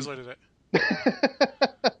translated it?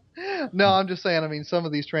 No, I'm just saying, I mean, some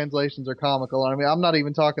of these translations are comical. I mean, I'm not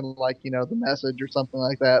even talking like, the Message or something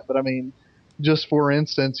like that, but I mean, just for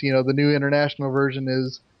instance, the New International Version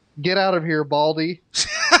is, "Get out of here, Baldy." Is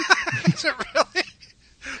it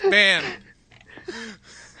really? Man.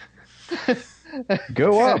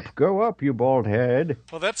 Go up, you bald head.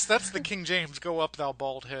 Well, that's the King James, "Go up, thou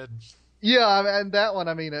bald head." Yeah, and that one,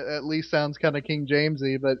 I mean, at least sounds kind of King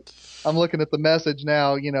Jamesy, but I'm looking at the Message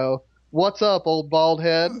now, "What's up, old bald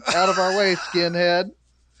head? Out of our way, skinhead."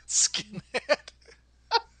 Skinhead.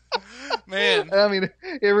 Man. I mean,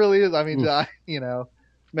 it really is. I mean,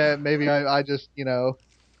 maybe I just,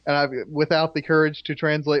 and without the courage to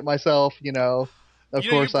translate myself, of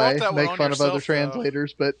course I make fun of other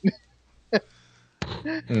translators, but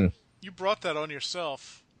you brought that on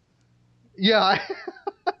yourself. Yeah.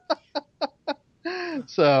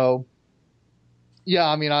 So, yeah,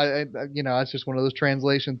 I mean, it's just one of those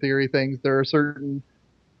translation theory things. There are certain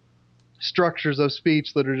structures of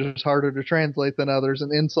speech that are just harder to translate than others,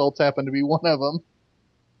 and insults happen to be one of them.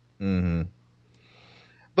 Mm-hmm.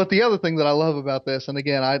 But the other thing that I love about this, and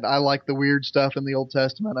again, I like the weird stuff in the Old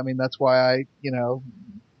Testament. I mean, that's why I,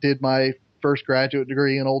 did my first graduate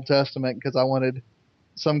degree in Old Testament, because I wanted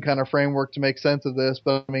some kind of framework to make sense of this.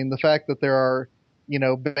 But I mean, the fact that there are,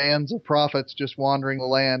 bands of prophets just wandering the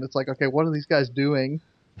land, it's like, okay, what are these guys doing?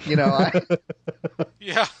 Yeah.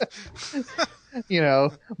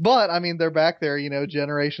 But I mean, they're back there,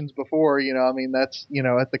 generations before, I mean, that's,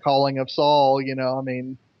 at the calling of Saul, I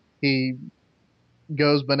mean, he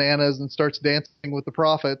goes bananas and starts dancing with the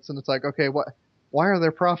prophets, and it's like, okay, why are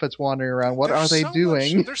there prophets wandering around? What are they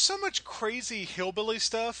doing? There's so much crazy hillbilly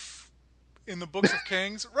stuff in the books of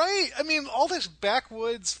Kings, right? I mean, all this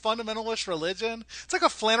backwoods fundamentalist religion. It's like a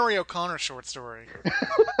Flannery O'Connor short story.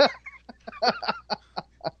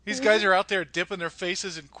 These guys are out there dipping their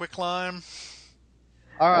faces in quicklime.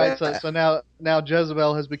 All right, so now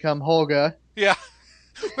Jezebel has become Holga. Yeah.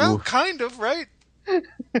 Well, kind of, right?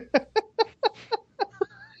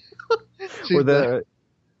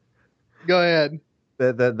 Go ahead.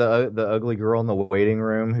 The ugly girl in the waiting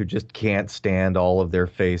room who just can't stand all of their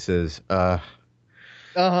faces. Wow.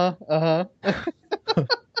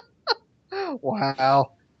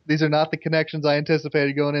 These are not the connections I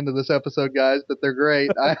anticipated going into this episode, guys, but they're great.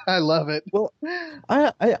 I love it. Well,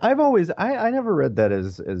 I've always never read that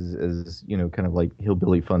as kind of like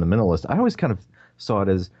hillbilly fundamentalist. I always kind of saw it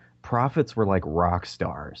as prophets were like rock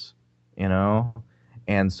stars,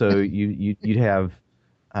 and so you'd have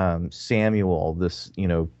Samuel, this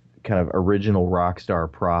kind of original rock star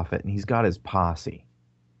prophet, and he's got his posse,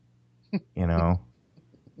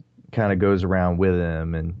 kind of goes around with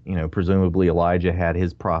him, and presumably Elijah had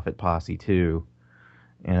his prophet posse too.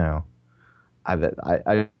 I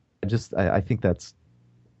think that's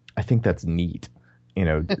neat.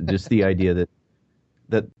 Just the idea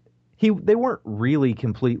that they weren't really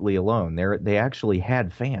completely alone. They actually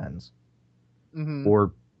had fans,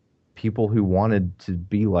 or people who wanted to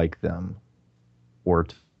be like them, or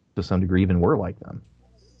to some degree even were like them.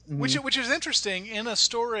 Which is interesting in a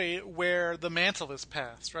story where the mantle is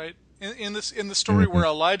passed, right? In the story where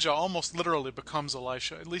Elijah almost literally becomes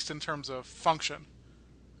Elisha, at least in terms of function.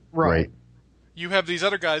 Right. You have these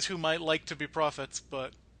other guys who might like to be prophets,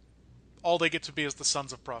 but all they get to be is the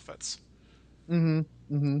sons of prophets.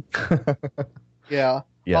 Yeah.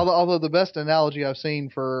 Although the best analogy I've seen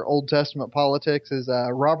for Old Testament politics is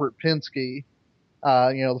Robert Pinsky,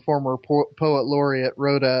 the former poet laureate,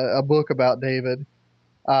 wrote a book about David.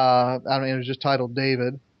 I mean, it was just titled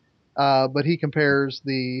David. But he compares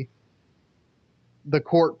the the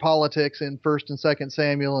court politics in First and Second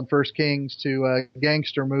Samuel and First Kings to a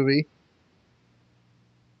gangster movie.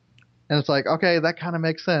 And it's like, okay, that kind of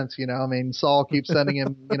makes sense, you know. I mean, Saul keeps sending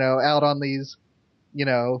him, you know, out on these,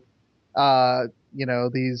 these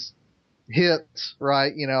hits,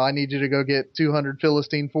 right? You know, I need you to go get 200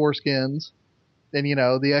 Philistine foreskins. And, you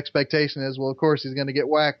know, the expectation is, well, of course, he's going to get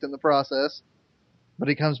whacked in the process. But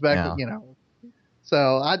he comes back, Yeah. you know.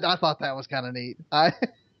 So I thought that was kind of neat.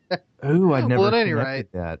 Ooh, I'd never Well, at any connected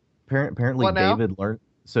rate. that. Apparently, What now? David learned.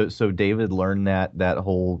 So David learned that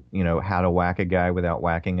whole, you know, how to whack a guy without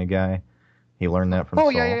whacking a guy. He learned that from Oh,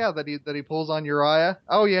 Saul. yeah. That he pulls on Uriah.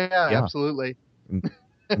 Oh, yeah, Yeah. absolutely.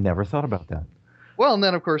 Never thought about that. Well, and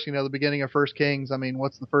then, of course, you know, the beginning of First Kings, I mean,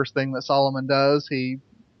 what's the first thing that Solomon does? He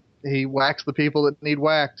whacks the people that need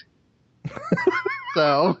whacked.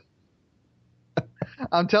 So,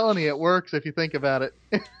 I'm telling you, it works if you think about it.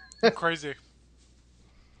 Crazy.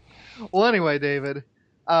 Well, anyway, David,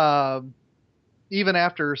 even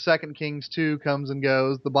after 2 Kings 2 comes and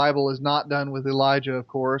goes, the Bible is not done with Elijah, of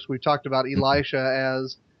course. We've talked about Elisha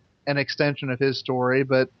as an extension of his story,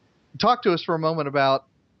 but talk to us for a moment about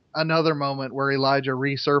another moment where Elijah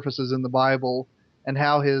resurfaces in the Bible and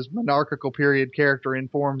how his monarchical period character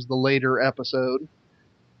informs the later episode.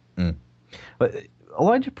 But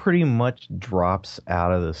Elijah pretty much drops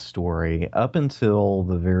out of the story up until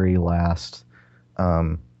the very last.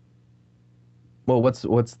 What's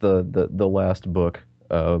the last book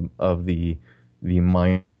of the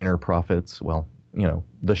minor prophets? Well, you know,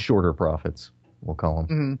 the shorter prophets, we'll call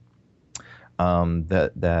them. Mm-hmm.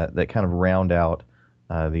 That kind of round out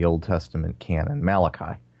the Old Testament canon,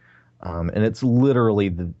 Malachi. And it's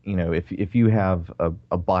literally if you have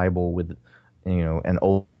a Bible with, you know, an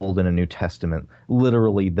Old and a New Testament,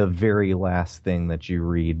 literally the very last thing that you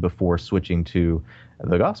read before switching to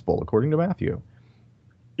the Gospel according to Matthew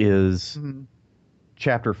is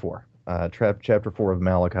chapter 4. Chapter 4 of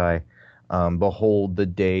Malachi. Behold, the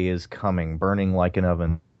day is coming, burning like an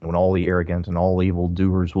oven, when all the arrogant and all evil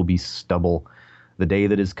doers will be stubble. The day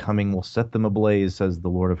that is coming will set them ablaze, says the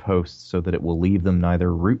Lord of hosts, so that it will leave them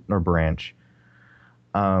neither root nor branch.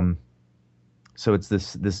 So it's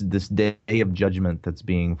this day of judgment that's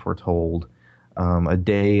being foretold, a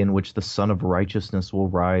day in which the Son of Righteousness will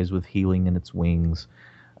rise with healing in its wings.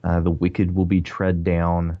 The wicked will be tread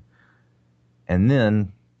down. And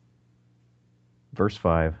then, verse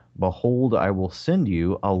 5, behold, I will send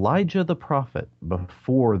you Elijah the prophet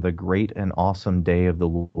before the great and awesome day of the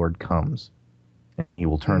Lord comes. And he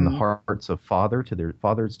will turn the hearts of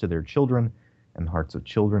fathers to their children, and the hearts of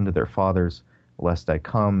children to their fathers, lest I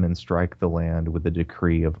come and strike the land with a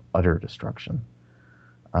decree of utter destruction.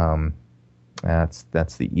 That's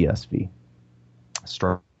the ESV.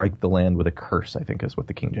 Strike the land with a curse, I think is what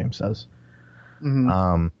the King James says.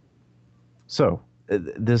 So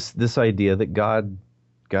this idea that God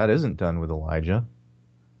isn't done with Elijah,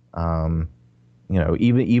 you know,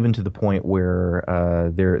 even to the point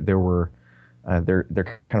where there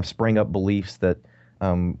kind of sprang up beliefs that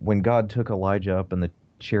when God took Elijah up in the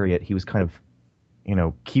chariot, he was kind of, you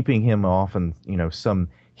know, keeping him off in, you know, some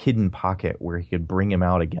hidden pocket where he could bring him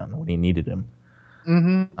out again when he needed him.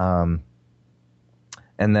 And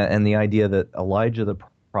the idea that Elijah the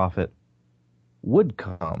prophet would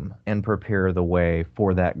come and prepare the way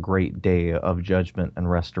for that great day of judgment and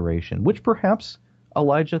restoration, which perhaps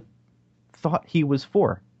Elijah thought he was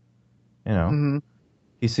for. You know,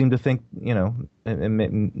 he seemed to think, you know,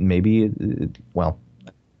 maybe, well,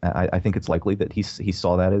 I think it's likely that he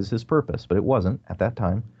saw that as his purpose, but it wasn't at that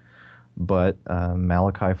time. But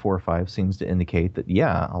Malachi 4:5 seems to indicate that,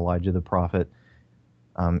 yeah, Elijah the prophet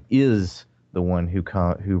is the one who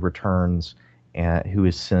returns and who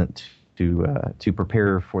is sent to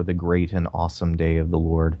prepare for the great and awesome day of the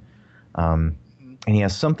Lord. And he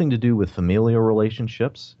has something to do with familial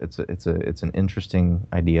relationships. It's an interesting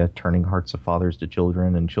idea, turning hearts of fathers to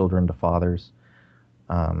children and children to fathers.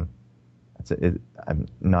 I'm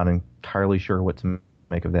not entirely sure what to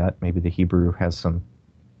make of that. Maybe the Hebrew has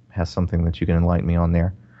something that you can enlighten me on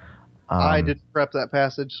there. I didn't prep that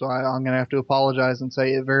passage, so I'm going to have to apologize and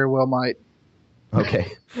say it very well might.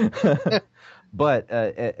 Okay. But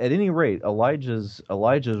at any rate, Elijah's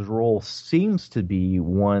role seems to be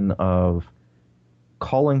one of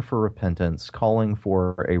calling for repentance, calling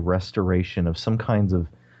for a restoration of some kind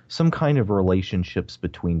of relationships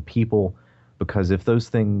between people, because if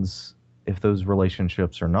those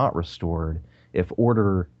relationships are not restored, if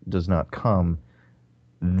order does not come,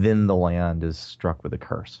 then the land is struck with a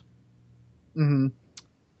curse.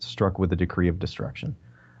 Struck with a decree of destruction.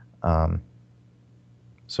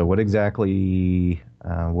 So what exactly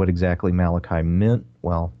Malachi meant?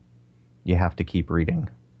 Well, you have to keep reading.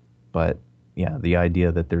 But yeah, the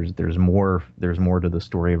idea that there's more to the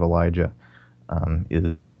story of Elijah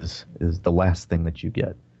is the last thing that you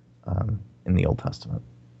get in the Old Testament,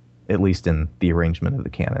 at least in the arrangement of the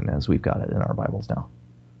canon as we've got it in our Bibles now.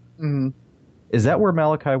 Mm-hmm. Is that where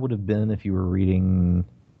Malachi would have been if you were reading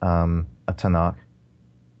a Tanakh?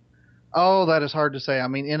 Oh, that is hard to say. I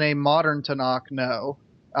mean, in a modern Tanakh, no.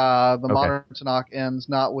 Modern Tanakh ends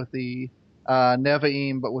not with the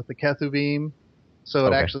Nevi'im, but with the Ketuvim. So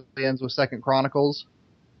it actually ends with 2nd Chronicles.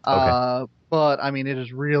 But, I mean, it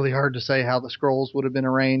is really hard to say how the scrolls would have been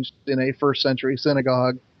arranged in a first century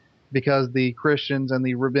synagogue, because the Christians and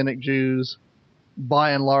the rabbinic Jews,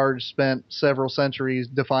 by and large, spent several centuries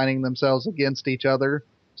defining themselves against each other.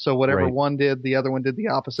 So whatever one did, the other one did the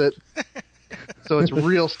opposite. So it's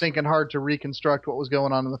real stinking hard to reconstruct what was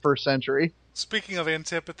going on in the first century. Speaking of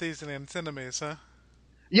antipathies and antinomies, huh?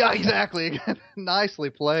 Yeah, exactly. Nicely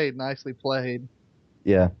played.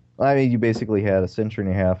 Yeah. I mean, you basically had a century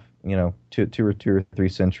and a half, two or three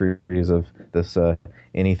centuries of this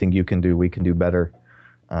anything you can do, we can do better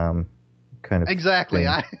kind of exactly.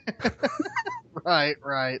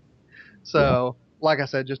 Right. So, like I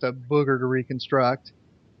said, just a booger to reconstruct.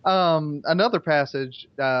 Another passage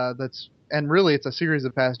and really it's a series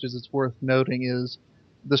of passages that's worth noting, is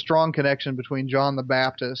the strong connection between John the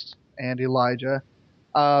Baptist and Elijah.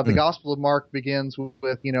 The Gospel of Mark begins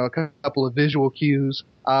with a couple of visual cues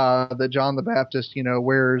that John the Baptist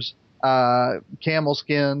wears camel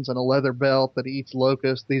skins and a leather belt, that he eats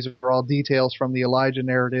locusts. These are all details from the Elijah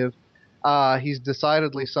narrative. He's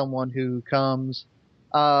decidedly someone who comes,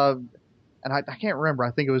 and I can't remember,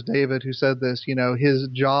 I think it was David who said this, his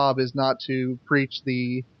job is not to preach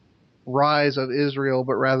the rise of Israel,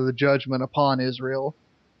 but rather the judgment upon Israel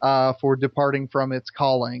for departing from its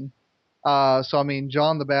calling. So, I mean,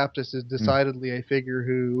 John the Baptist is decidedly a figure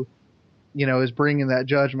who, is bringing that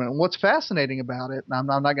judgment. And what's fascinating about it,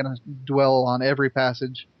 and I'm not going to dwell on every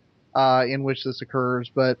passage in which this occurs,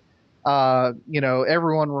 but,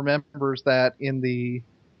 everyone remembers that in the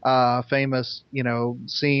famous,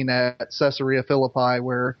 scene at Caesarea Philippi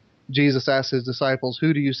where Jesus asks his disciples,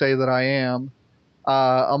 "Who do you say that I am?"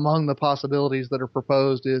 Among the possibilities that are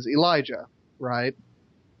proposed is Elijah, right?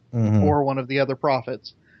 Mm-hmm. Or one of the other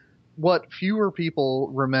prophets. What fewer people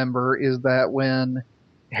remember is that when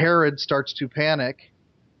Herod starts to panic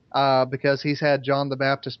because he's had John the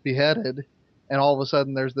Baptist beheaded, and all of a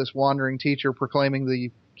sudden there's this wandering teacher proclaiming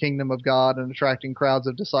the kingdom of God and attracting crowds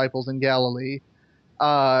of disciples in Galilee,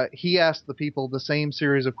 he asked the people the same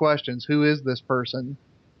series of questions. Who is this person?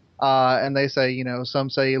 And they say, some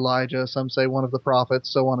say Elijah, some say one of the prophets,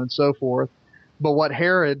 so on and so forth. But what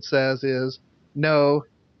Herod says is, no,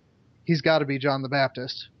 he's got to be John the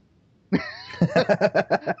Baptist.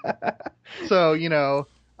 So,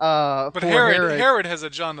 but Herod has a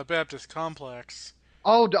John the Baptist complex.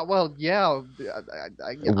 Oh, well, yeah.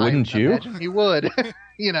 Wouldn't you? Imagine he would,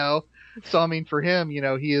 So, I mean, for him,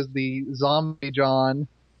 he is the zombie John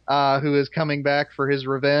who is coming back for his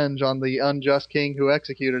revenge on the unjust king who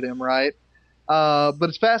executed him, right? But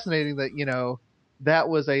it's fascinating that, that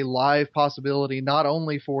was a live possibility, not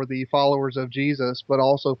only for the followers of Jesus, but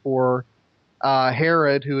also for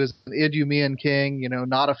Herod, who is an Idumean king,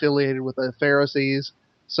 not affiliated with the Pharisees,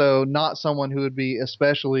 so not someone who would be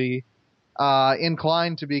especially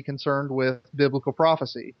inclined to be concerned with biblical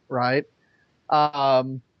prophecy, right?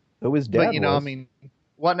 Though his dad was. I mean,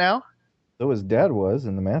 what now? Though his dad was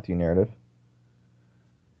in the Matthew narrative.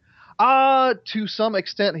 To some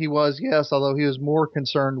extent he was, yes, although he was more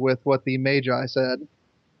concerned with what the Magi said.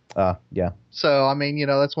 Yeah. So, I mean,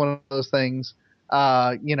 that's one of those things.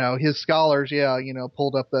 His scholars,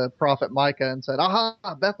 pulled up the prophet Micah and said,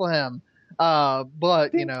 "Aha, Bethlehem."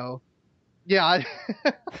 But, yeah.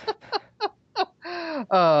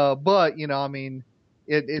 But, I mean,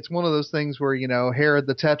 it's one of those things where, Herod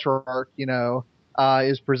the Tetrarch,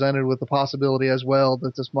 is presented with the possibility as well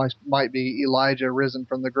that this might be Elijah risen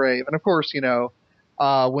from the grave. And of course,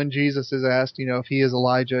 when Jesus is asked, if he is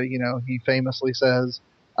Elijah, he famously says,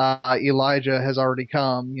 Elijah has already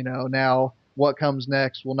come, now what comes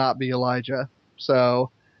next will not be Elijah.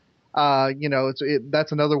 So,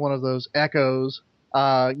 that's another one of those echoes,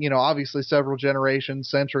 obviously several generations,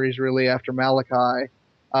 centuries really after Malachi,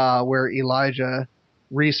 where Elijah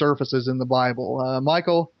resurfaces in the Bible.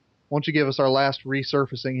 Michael, why don't you give us our last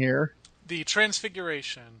resurfacing here? The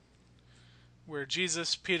Transfiguration, where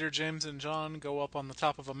Jesus, Peter, James, and John go up on the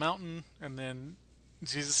top of a mountain, and then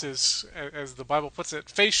Jesus is, as the Bible puts it,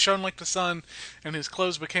 face shone like the sun, and his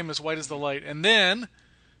clothes became as white as the light. And then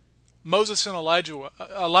Moses and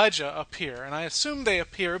Elijah appear, and I assume they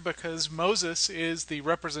appear because Moses is the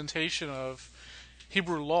representation of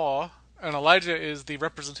Hebrew law, and Elijah is the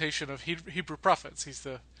representation of Hebrew prophets. He's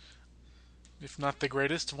the, if not the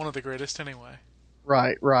greatest, one of the greatest anyway.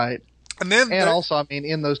 Right, right. And then, and also, I mean,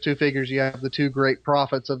 in those two figures, you have the two great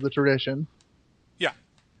prophets of the tradition. Yeah,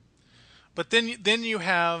 but then you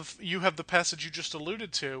have the passage you just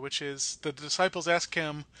alluded to, which is the disciples ask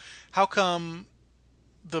him, "How come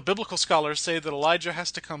the biblical scholars say that Elijah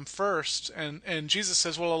has to come first?" And Jesus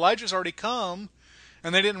says, "Well, Elijah's already come,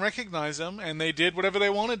 and they didn't recognize him, and they did whatever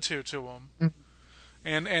they wanted to him." Mm-hmm.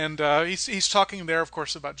 And he's talking there, of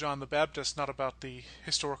course, about John the Baptist, not about the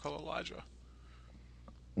historical Elijah.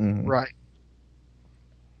 Mm-hmm. Right.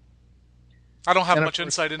 I don't have much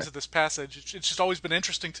insight into this passage. It's just always been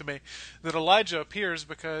interesting to me that Elijah appears,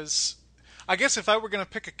 because I guess if I were going to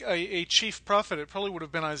pick a chief prophet, it probably would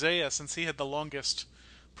have been Isaiah, since he had the longest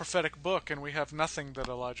prophetic book, and we have nothing that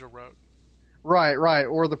Elijah wrote. Right, right.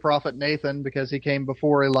 Or the prophet Nathan, because he came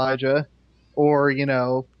before Elijah, or,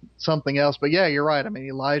 something else. But yeah, you're right. I mean,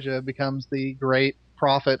 Elijah becomes the great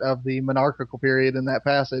prophet of the monarchical period in that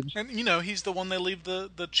passage. And, he's the one they leave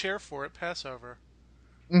the chair for at Passover.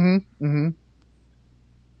 Mm-hmm, mm-hmm.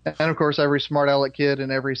 And, of course, every smart aleck kid in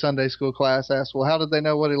every Sunday school class asks, well, how did they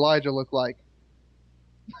know what Elijah looked like?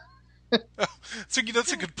 That's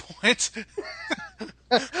a good point.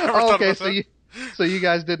 Okay, so you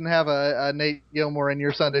guys didn't have a Nate Gilmour in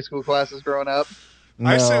your Sunday school classes growing up? No.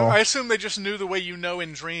 I assume they just knew the way you know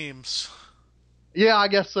in dreams. Yeah, I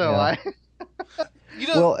guess so.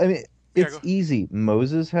 Yeah. Well, I mean, it's easy.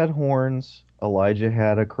 Moses had horns. Elijah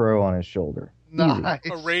had a crow on his shoulder. Nice.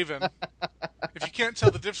 A raven. If you can't tell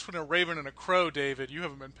the difference between a raven and a crow, David, you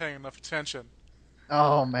haven't been paying enough attention.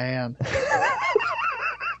 Oh, man.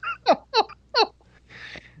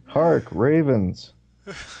 Hark, ravens.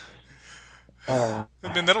 And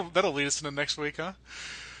then that'll lead us into next week, huh?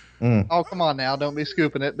 Mm. Oh, come on now. Don't be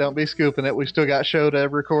scooping it. Don't be scooping it. We still got show to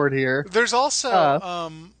record here. There's also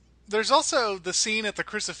the scene at the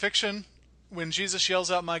crucifixion when Jesus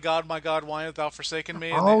yells out, my God, why hast thou forsaken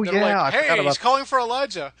me?" And they're like, hey, he's calling for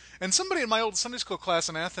Elijah. And somebody in my old Sunday school class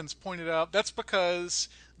in Athens pointed out that's because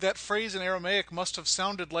that phrase in Aramaic must have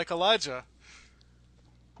sounded like Elijah.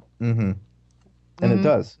 Mm-hmm. And it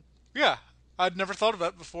does. Yeah. I'd never thought of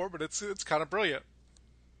that before, but it's kind of brilliant.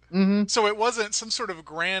 Mm-hmm. So it wasn't some sort of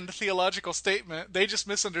grand theological statement. They just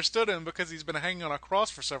misunderstood him because he's been hanging on a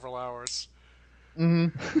cross for several hours.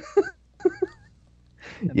 Mm-hmm.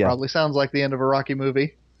 It probably sounds like the end of a Rocky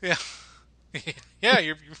movie. Yeah. Yeah,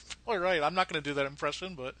 you're probably right. I'm not going to do that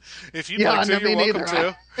impression, but if you'd like to, you're welcome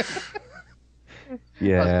to.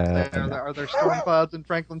 Yeah. Are there storm clouds in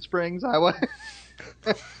Franklin Springs, Iowa?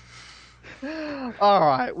 All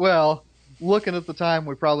right. Well, looking at the time,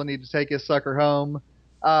 we probably need to take this sucker home.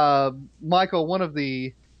 Michael, one of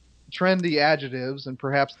the trendy adjectives, and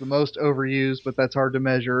perhaps the most overused, but that's hard to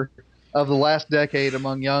measure, of the last decade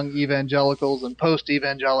among young evangelicals and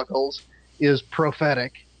post-evangelicals is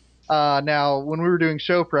prophetic. Now, when we were doing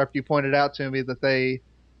show prep, you pointed out to me that they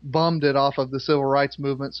bummed it off of the civil rights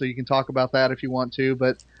movement, so you can talk about that if you want to,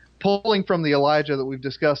 but pulling from the Elijah that we've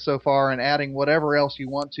discussed so far and adding whatever else you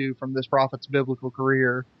want to from this prophet's biblical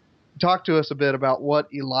career, talk to us a bit about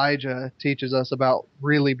what Elijah teaches us about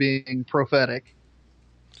really being prophetic.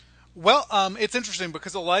 Well, it's interesting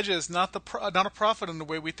because Elijah is not a prophet in the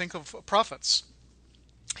way we think of prophets.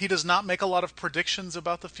 He does not make a lot of predictions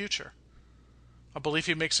about the future. I believe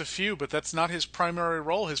he makes a few, but that's not his primary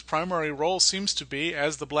role. His primary role seems to be,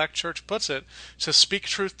 as the Black Church puts it, to speak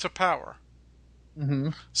truth to power. Mm-hmm.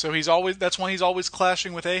 So that's why he's always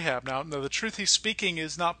clashing with Ahab. Now, the truth he's speaking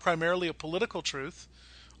is not primarily a political truth,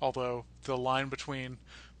 although the line between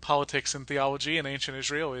politics and theology in ancient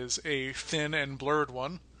Israel is a thin and blurred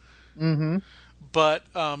one. Mm-hmm. But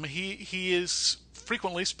he is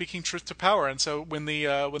frequently speaking truth to power, and so when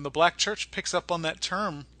the Black Church picks up on that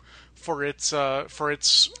term for its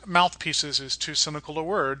mouthpieces is too cynical a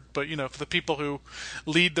word, but for the people who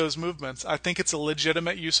lead those movements, I think it's a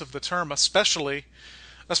legitimate use of the term, especially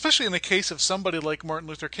in the case of somebody like Martin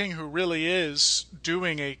Luther King, who really is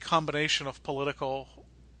doing a combination of political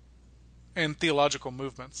and theological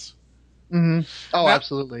movements. Mm-hmm. Oh, now,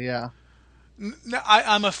 absolutely, yeah. Now,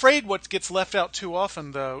 I'm afraid what gets left out too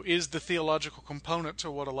often, though, is the theological component to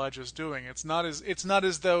what Elijah's doing. It's not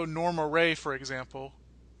as though Norma Ray, for example,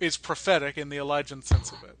 is prophetic in the Elijah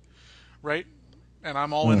sense of it, right? And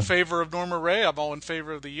I'm all in favor of Norma Ray. I'm all in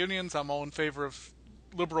favor of the unions. I'm all in favor of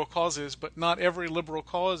liberal causes, but not every liberal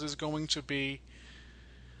cause is going to be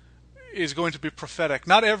prophetic.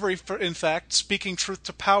 Not every, in fact, speaking truth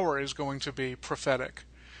to power is going to be prophetic.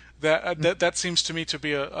 That seems to me to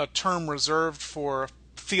be a term reserved for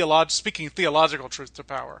speaking theological truth to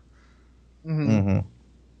power. Mm-hmm. Mm-hmm.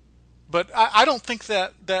 But I don't think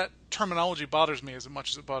that terminology bothers me as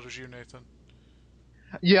much as it bothers you, Nathan.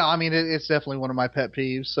 Yeah, I mean, it's definitely one of my pet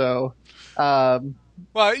peeves. So, well,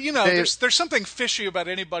 there's something fishy about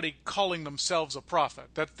anybody calling themselves a prophet.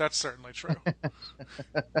 That's certainly true.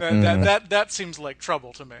 That seems like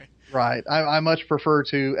trouble to me. Right. I much prefer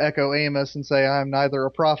to echo Amos and say I'm neither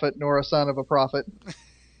a prophet nor a son of a prophet.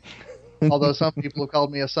 Although some people have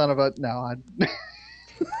called me a son of a... No,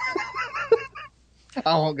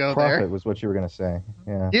 I won't go prophet there. Prophet was what you were going to say.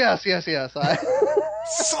 Yeah. Yes.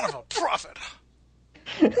 Son of a prophet.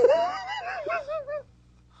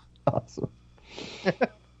 Awesome.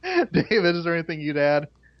 David, is there anything you'd add?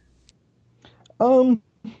 I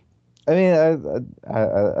mean,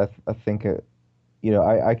 I think,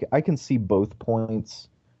 I can see both points.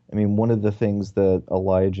 I mean, one of the things that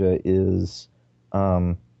Elijah is,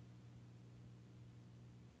 I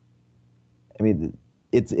mean,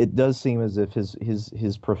 it does seem as if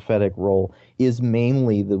his prophetic role is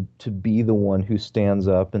mainly to be the one who stands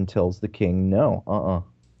up and tells the king no,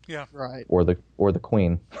 yeah, right, or the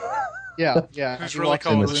queen. Yeah. Who's really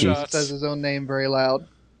calling the shots? Says his own name very loud.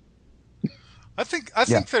 I think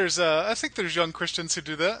there's young Christians who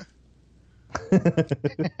do that.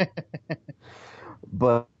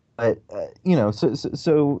 But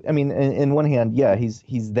so I mean, in one hand, yeah,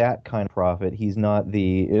 he's that kind of prophet. He's not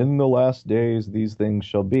the in the last days these things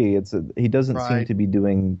shall be. He doesn't seem to be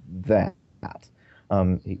doing that.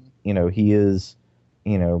 He is,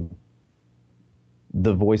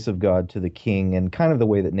 the voice of God to the king, and kind of the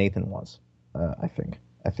way that Nathan was. I think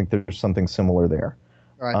there's something similar there.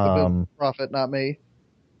 Right, the biblical prophet, not me.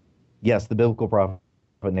 Yes, the biblical prophet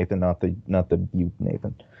Nathan, not the you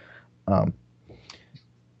Nathan.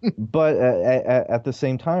 But at the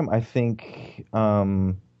same time, I think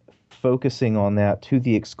focusing on that to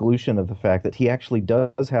the exclusion of the fact that he actually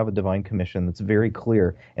does have a divine commission that's very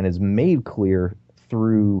clear and is made clear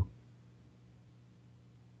through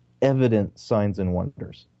evident signs and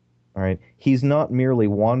wonders. All right, he's not merely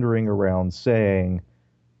wandering around saying,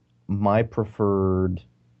 "My preferred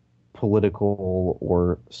political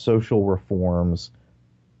or social reforms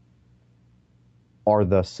are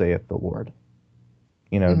thus saith the Lord."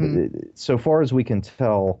 So far as we can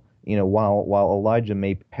tell, while Elijah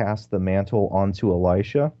may pass the mantle on to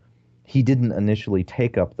Elisha, he didn't initially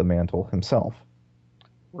take up the mantle himself.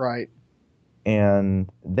 Right.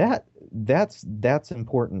 And that's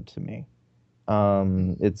important to me.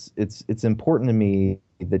 It's important to me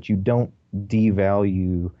that you don't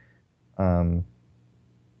devalue that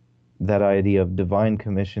idea of divine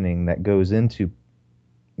commissioning that goes into,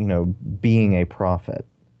 being a prophet.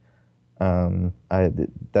 I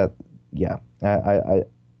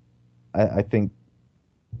think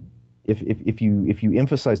if you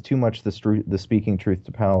emphasize too much the speaking truth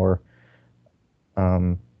to power,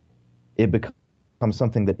 it becomes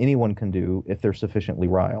something that anyone can do if they're sufficiently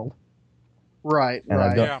riled. Right.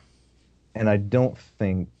 And I don't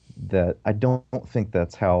think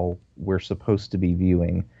that's how we're supposed to be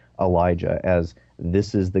viewing Elijah, as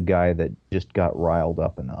this is the guy that just got riled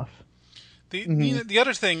up enough. The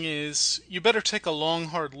other thing is, you better take a long,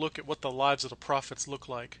 hard look at what the lives of the prophets look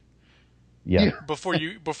like. Yeah. Before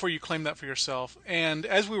you claim that for yourself. And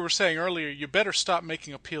as we were saying earlier, you better stop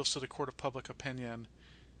making appeals to the court of public opinion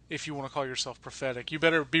if you want to call yourself prophetic. You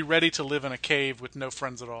better be ready to live in a cave with no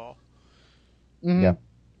friends at all. Mm-hmm. Yeah.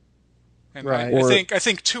 And I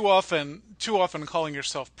think too often calling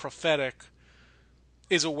yourself prophetic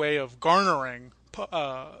is a way of garnering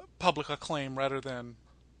public acclaim rather than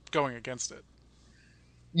going against it.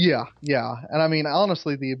 Yeah. And I mean,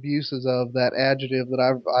 honestly, the abuses of that adjective that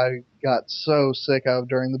I got so sick of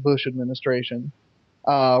during the Bush administration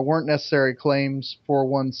weren't necessary claims for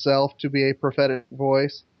oneself to be a prophetic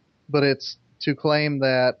voice, but it's to claim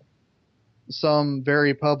that some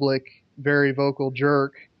very public, very vocal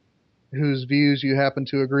jerk whose views you happen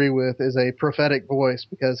to agree with is a prophetic voice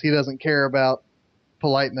because he doesn't care about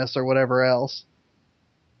politeness or whatever else.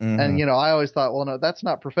 Mm-hmm. And, I always thought, well, no, that's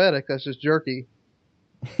not prophetic. That's just jerky.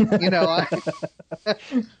 And then,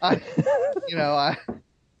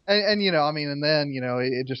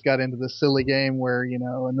 it just got into this silly game where,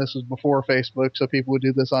 and this was before Facebook, so people would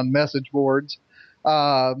do this on message boards,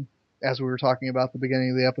 as we were talking about at the beginning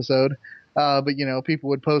of the episode. But, people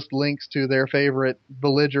would post links to their favorite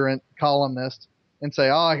belligerent columnist and say,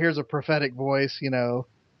 here's a prophetic voice,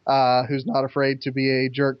 who's not afraid to be a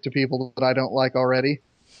jerk to people that I don't like already.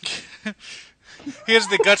 He has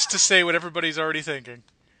the guts to say what everybody's already thinking.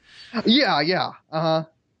 Yeah. Uh-huh.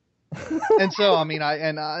 And so, I mean,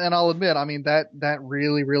 I'll admit, I mean, that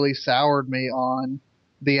really, really soured me on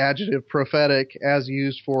the adjective prophetic as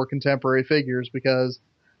used for contemporary figures because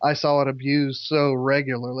I saw it abused so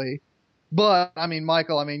regularly. But I mean,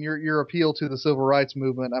 Michael, I mean, your appeal to the civil rights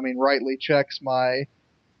movement, I mean, rightly checks my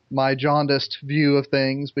jaundiced view of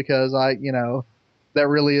things because that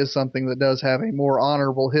really is something that does have a more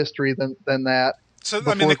honorable history than that. So,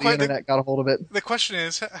 I mean, Before the internet got a hold of it. the question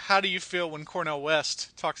is, how do you feel when Cornel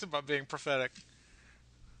West talks about being prophetic?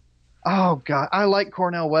 Oh God, I like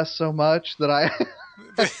Cornel West so much that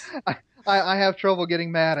I have trouble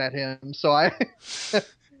getting mad at him. So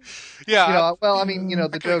Yeah, well, I mean, I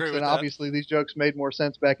the can agree jokes, with and that. obviously these jokes made more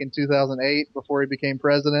sense back in 2008 before he became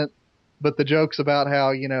president. But the jokes about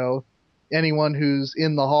how, anyone who's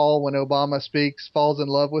in the hall when Obama speaks falls in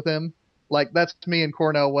love with him, like that's me and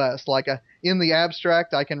Cornel West. Like in the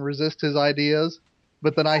abstract, I can resist his ideas,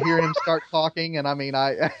 but then I hear him start talking, and I mean,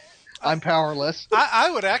 I'm powerless. I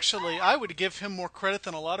would give him more credit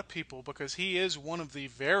than a lot of people because he is one of the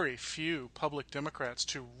very few public Democrats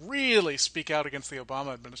to really speak out against the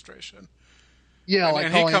Obama administration. Yeah, And like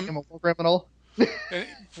and he calling come him a war criminal. and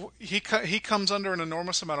he comes under an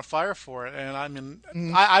enormous amount of fire for it. And I mean,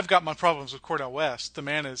 Mm. I've got my problems with Cordell West. The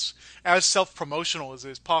man is as self-promotional as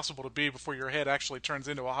is possible to be before your head actually turns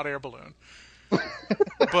into a hot air balloon.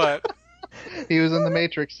 But He was in the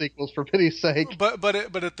Matrix sequels, for pity's sake. but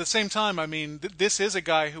at the same time, I mean, this is a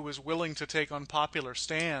guy who is willing to take unpopular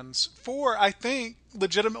stands for, I think,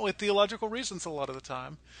 legitimately theological reasons a lot of the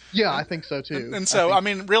time. Yeah, I And think so too. and I so, think I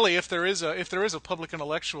mean, really, if there is a public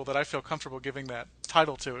intellectual that I feel comfortable giving that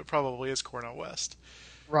title to, it probably is Cornel West.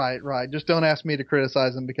 right, right. Just don't ask me to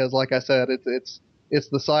criticize him because, like I said, it's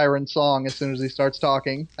the siren song as soon as he starts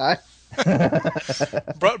talking.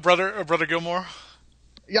 Brother Gilmour,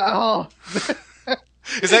 Yeah, oh,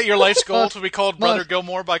 is that your life's goal to be called Brother must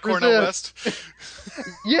Gilmour by Cornel resist. West?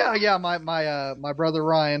 Yeah. My brother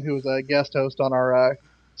Ryan, who was a guest host on our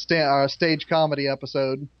stage comedy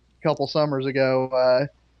episode a couple summers ago,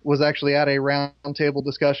 was actually at a roundtable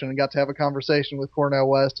discussion and got to have a conversation with Cornel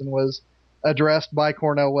West and was addressed by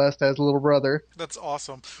Cornel West as little brother. That's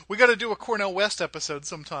awesome. We got to do a Cornel West episode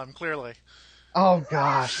sometime. Clearly. Oh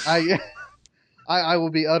gosh, I will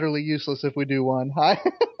be utterly useless if we do one.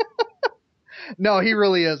 No, he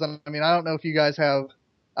really is. I mean, I don't know if you guys have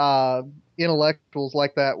intellectuals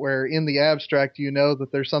like that where in the abstract you know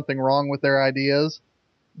that there's something wrong with their ideas,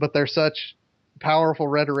 but they're such powerful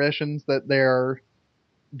rhetoricians that they're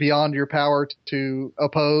beyond your power to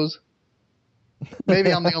oppose.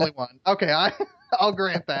 Maybe I'm the only one. Okay, I'll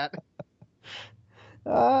grant that.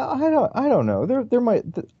 I don't know. There might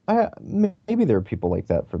maybe there are people like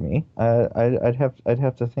that for me. I'd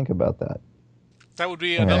have to think about that. That would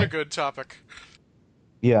be another good topic.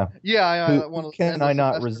 Yeah. Yeah, Who can I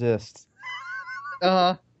not resist?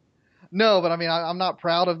 No, but I mean, I'm not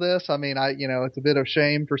proud of this. I mean, it's a bit of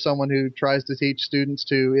shame for someone who tries to teach students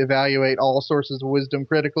to evaluate all sources of wisdom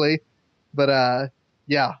critically. But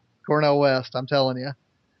yeah, Cornel West, I'm telling you.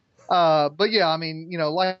 But yeah, I mean,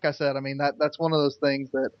 like I said, I mean that's one of those things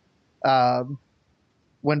that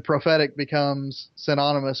when prophetic becomes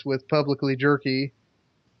synonymous with publicly jerky,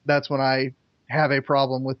 that's when I have a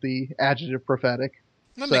problem with the adjective prophetic.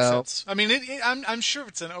 That So, makes sense. I mean, I'm sure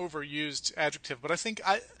it's an overused adjective, but I think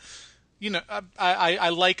I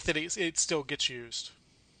like that it still gets used.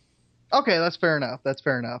 okay, that's fair enough. That's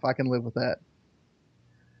fair enough. I can live with that.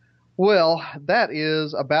 Well, that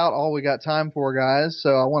is about all we got time for, guys.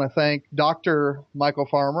 So I want to thank Dr. Michael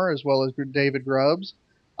Farmer as well as David Grubbs.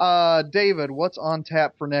 David, what's on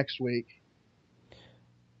tap for next week?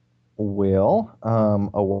 Well,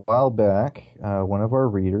 a while back, one of our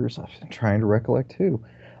readers, I'm trying to recollect who,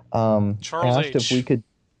 Charles asked H. if we could.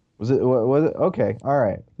 Was it okay? All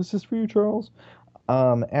right, this is for you, Charles.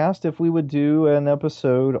 Asked if we would do an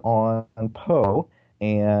episode on Poe,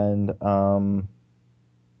 and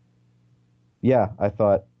yeah, I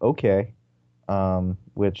thought okay.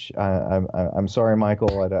 Which I'm sorry,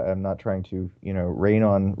 Michael. I'm not trying to rain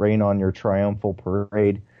on your triumphal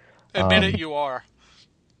parade. Admit it, you are.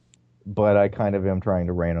 But I kind of am trying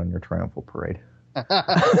to rain on your triumphal parade.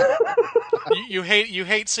 You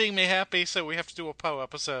hate seeing me happy, so we have to do a Poe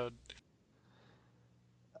episode.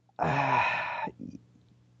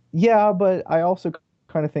 Yeah, but I also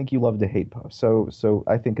kind of think you love to hate Poe, so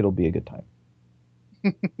I think it'll be a good time.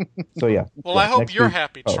 So yeah. Well, I hope next you're week,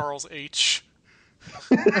 happy, Poe. Charles H.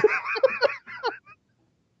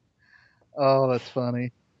 Oh, that's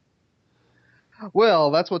funny. Well,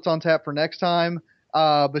 that's what's on tap for next time.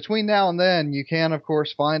 Between now and then, you can, of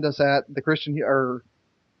course, find us at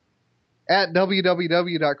at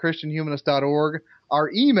www.christianhumanist.org. Our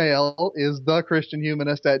email is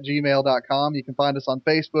thechristianhumanist@gmail.com. You can find us on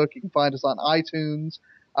Facebook. You can find us on iTunes.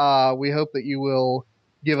 We hope that you will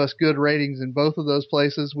give us good ratings in both of those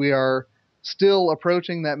places. We are still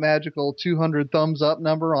approaching that magical 200 thumbs up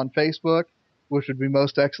number on Facebook, which would be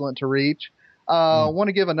most excellent to reach. I want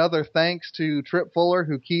to give another thanks to Trip Fuller,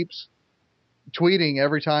 who keeps tweeting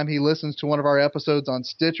every time he listens to one of our episodes on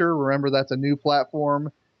Stitcher. Remember, that's a new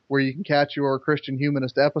platform where you can catch your Christian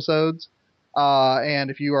Humanist episodes. And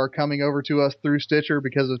if you are coming over to us through Stitcher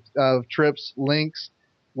because of Trip's links,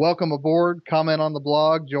 welcome aboard. Comment on the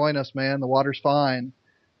blog. Join us, man. The water's fine.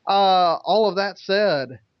 All of that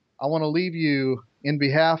said, I want to leave you in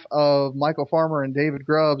behalf of Michael Farmer and David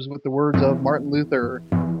Grubbs with the words of Martin Luther.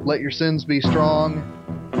 Let your sins be strong.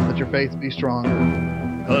 Let your faith be stronger.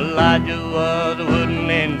 Elijah was a wooden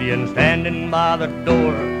Indian standing by the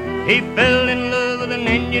door. He fell in love with an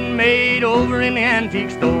Indian maid over in the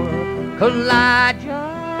antique store. Elijah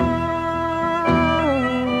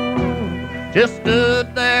just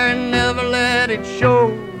stood there and never let it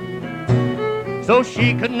show, so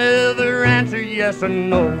she could never answer yes or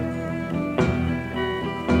no.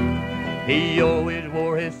 He always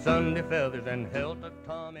wore his Sunday feathers and held a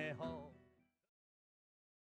tomahawk.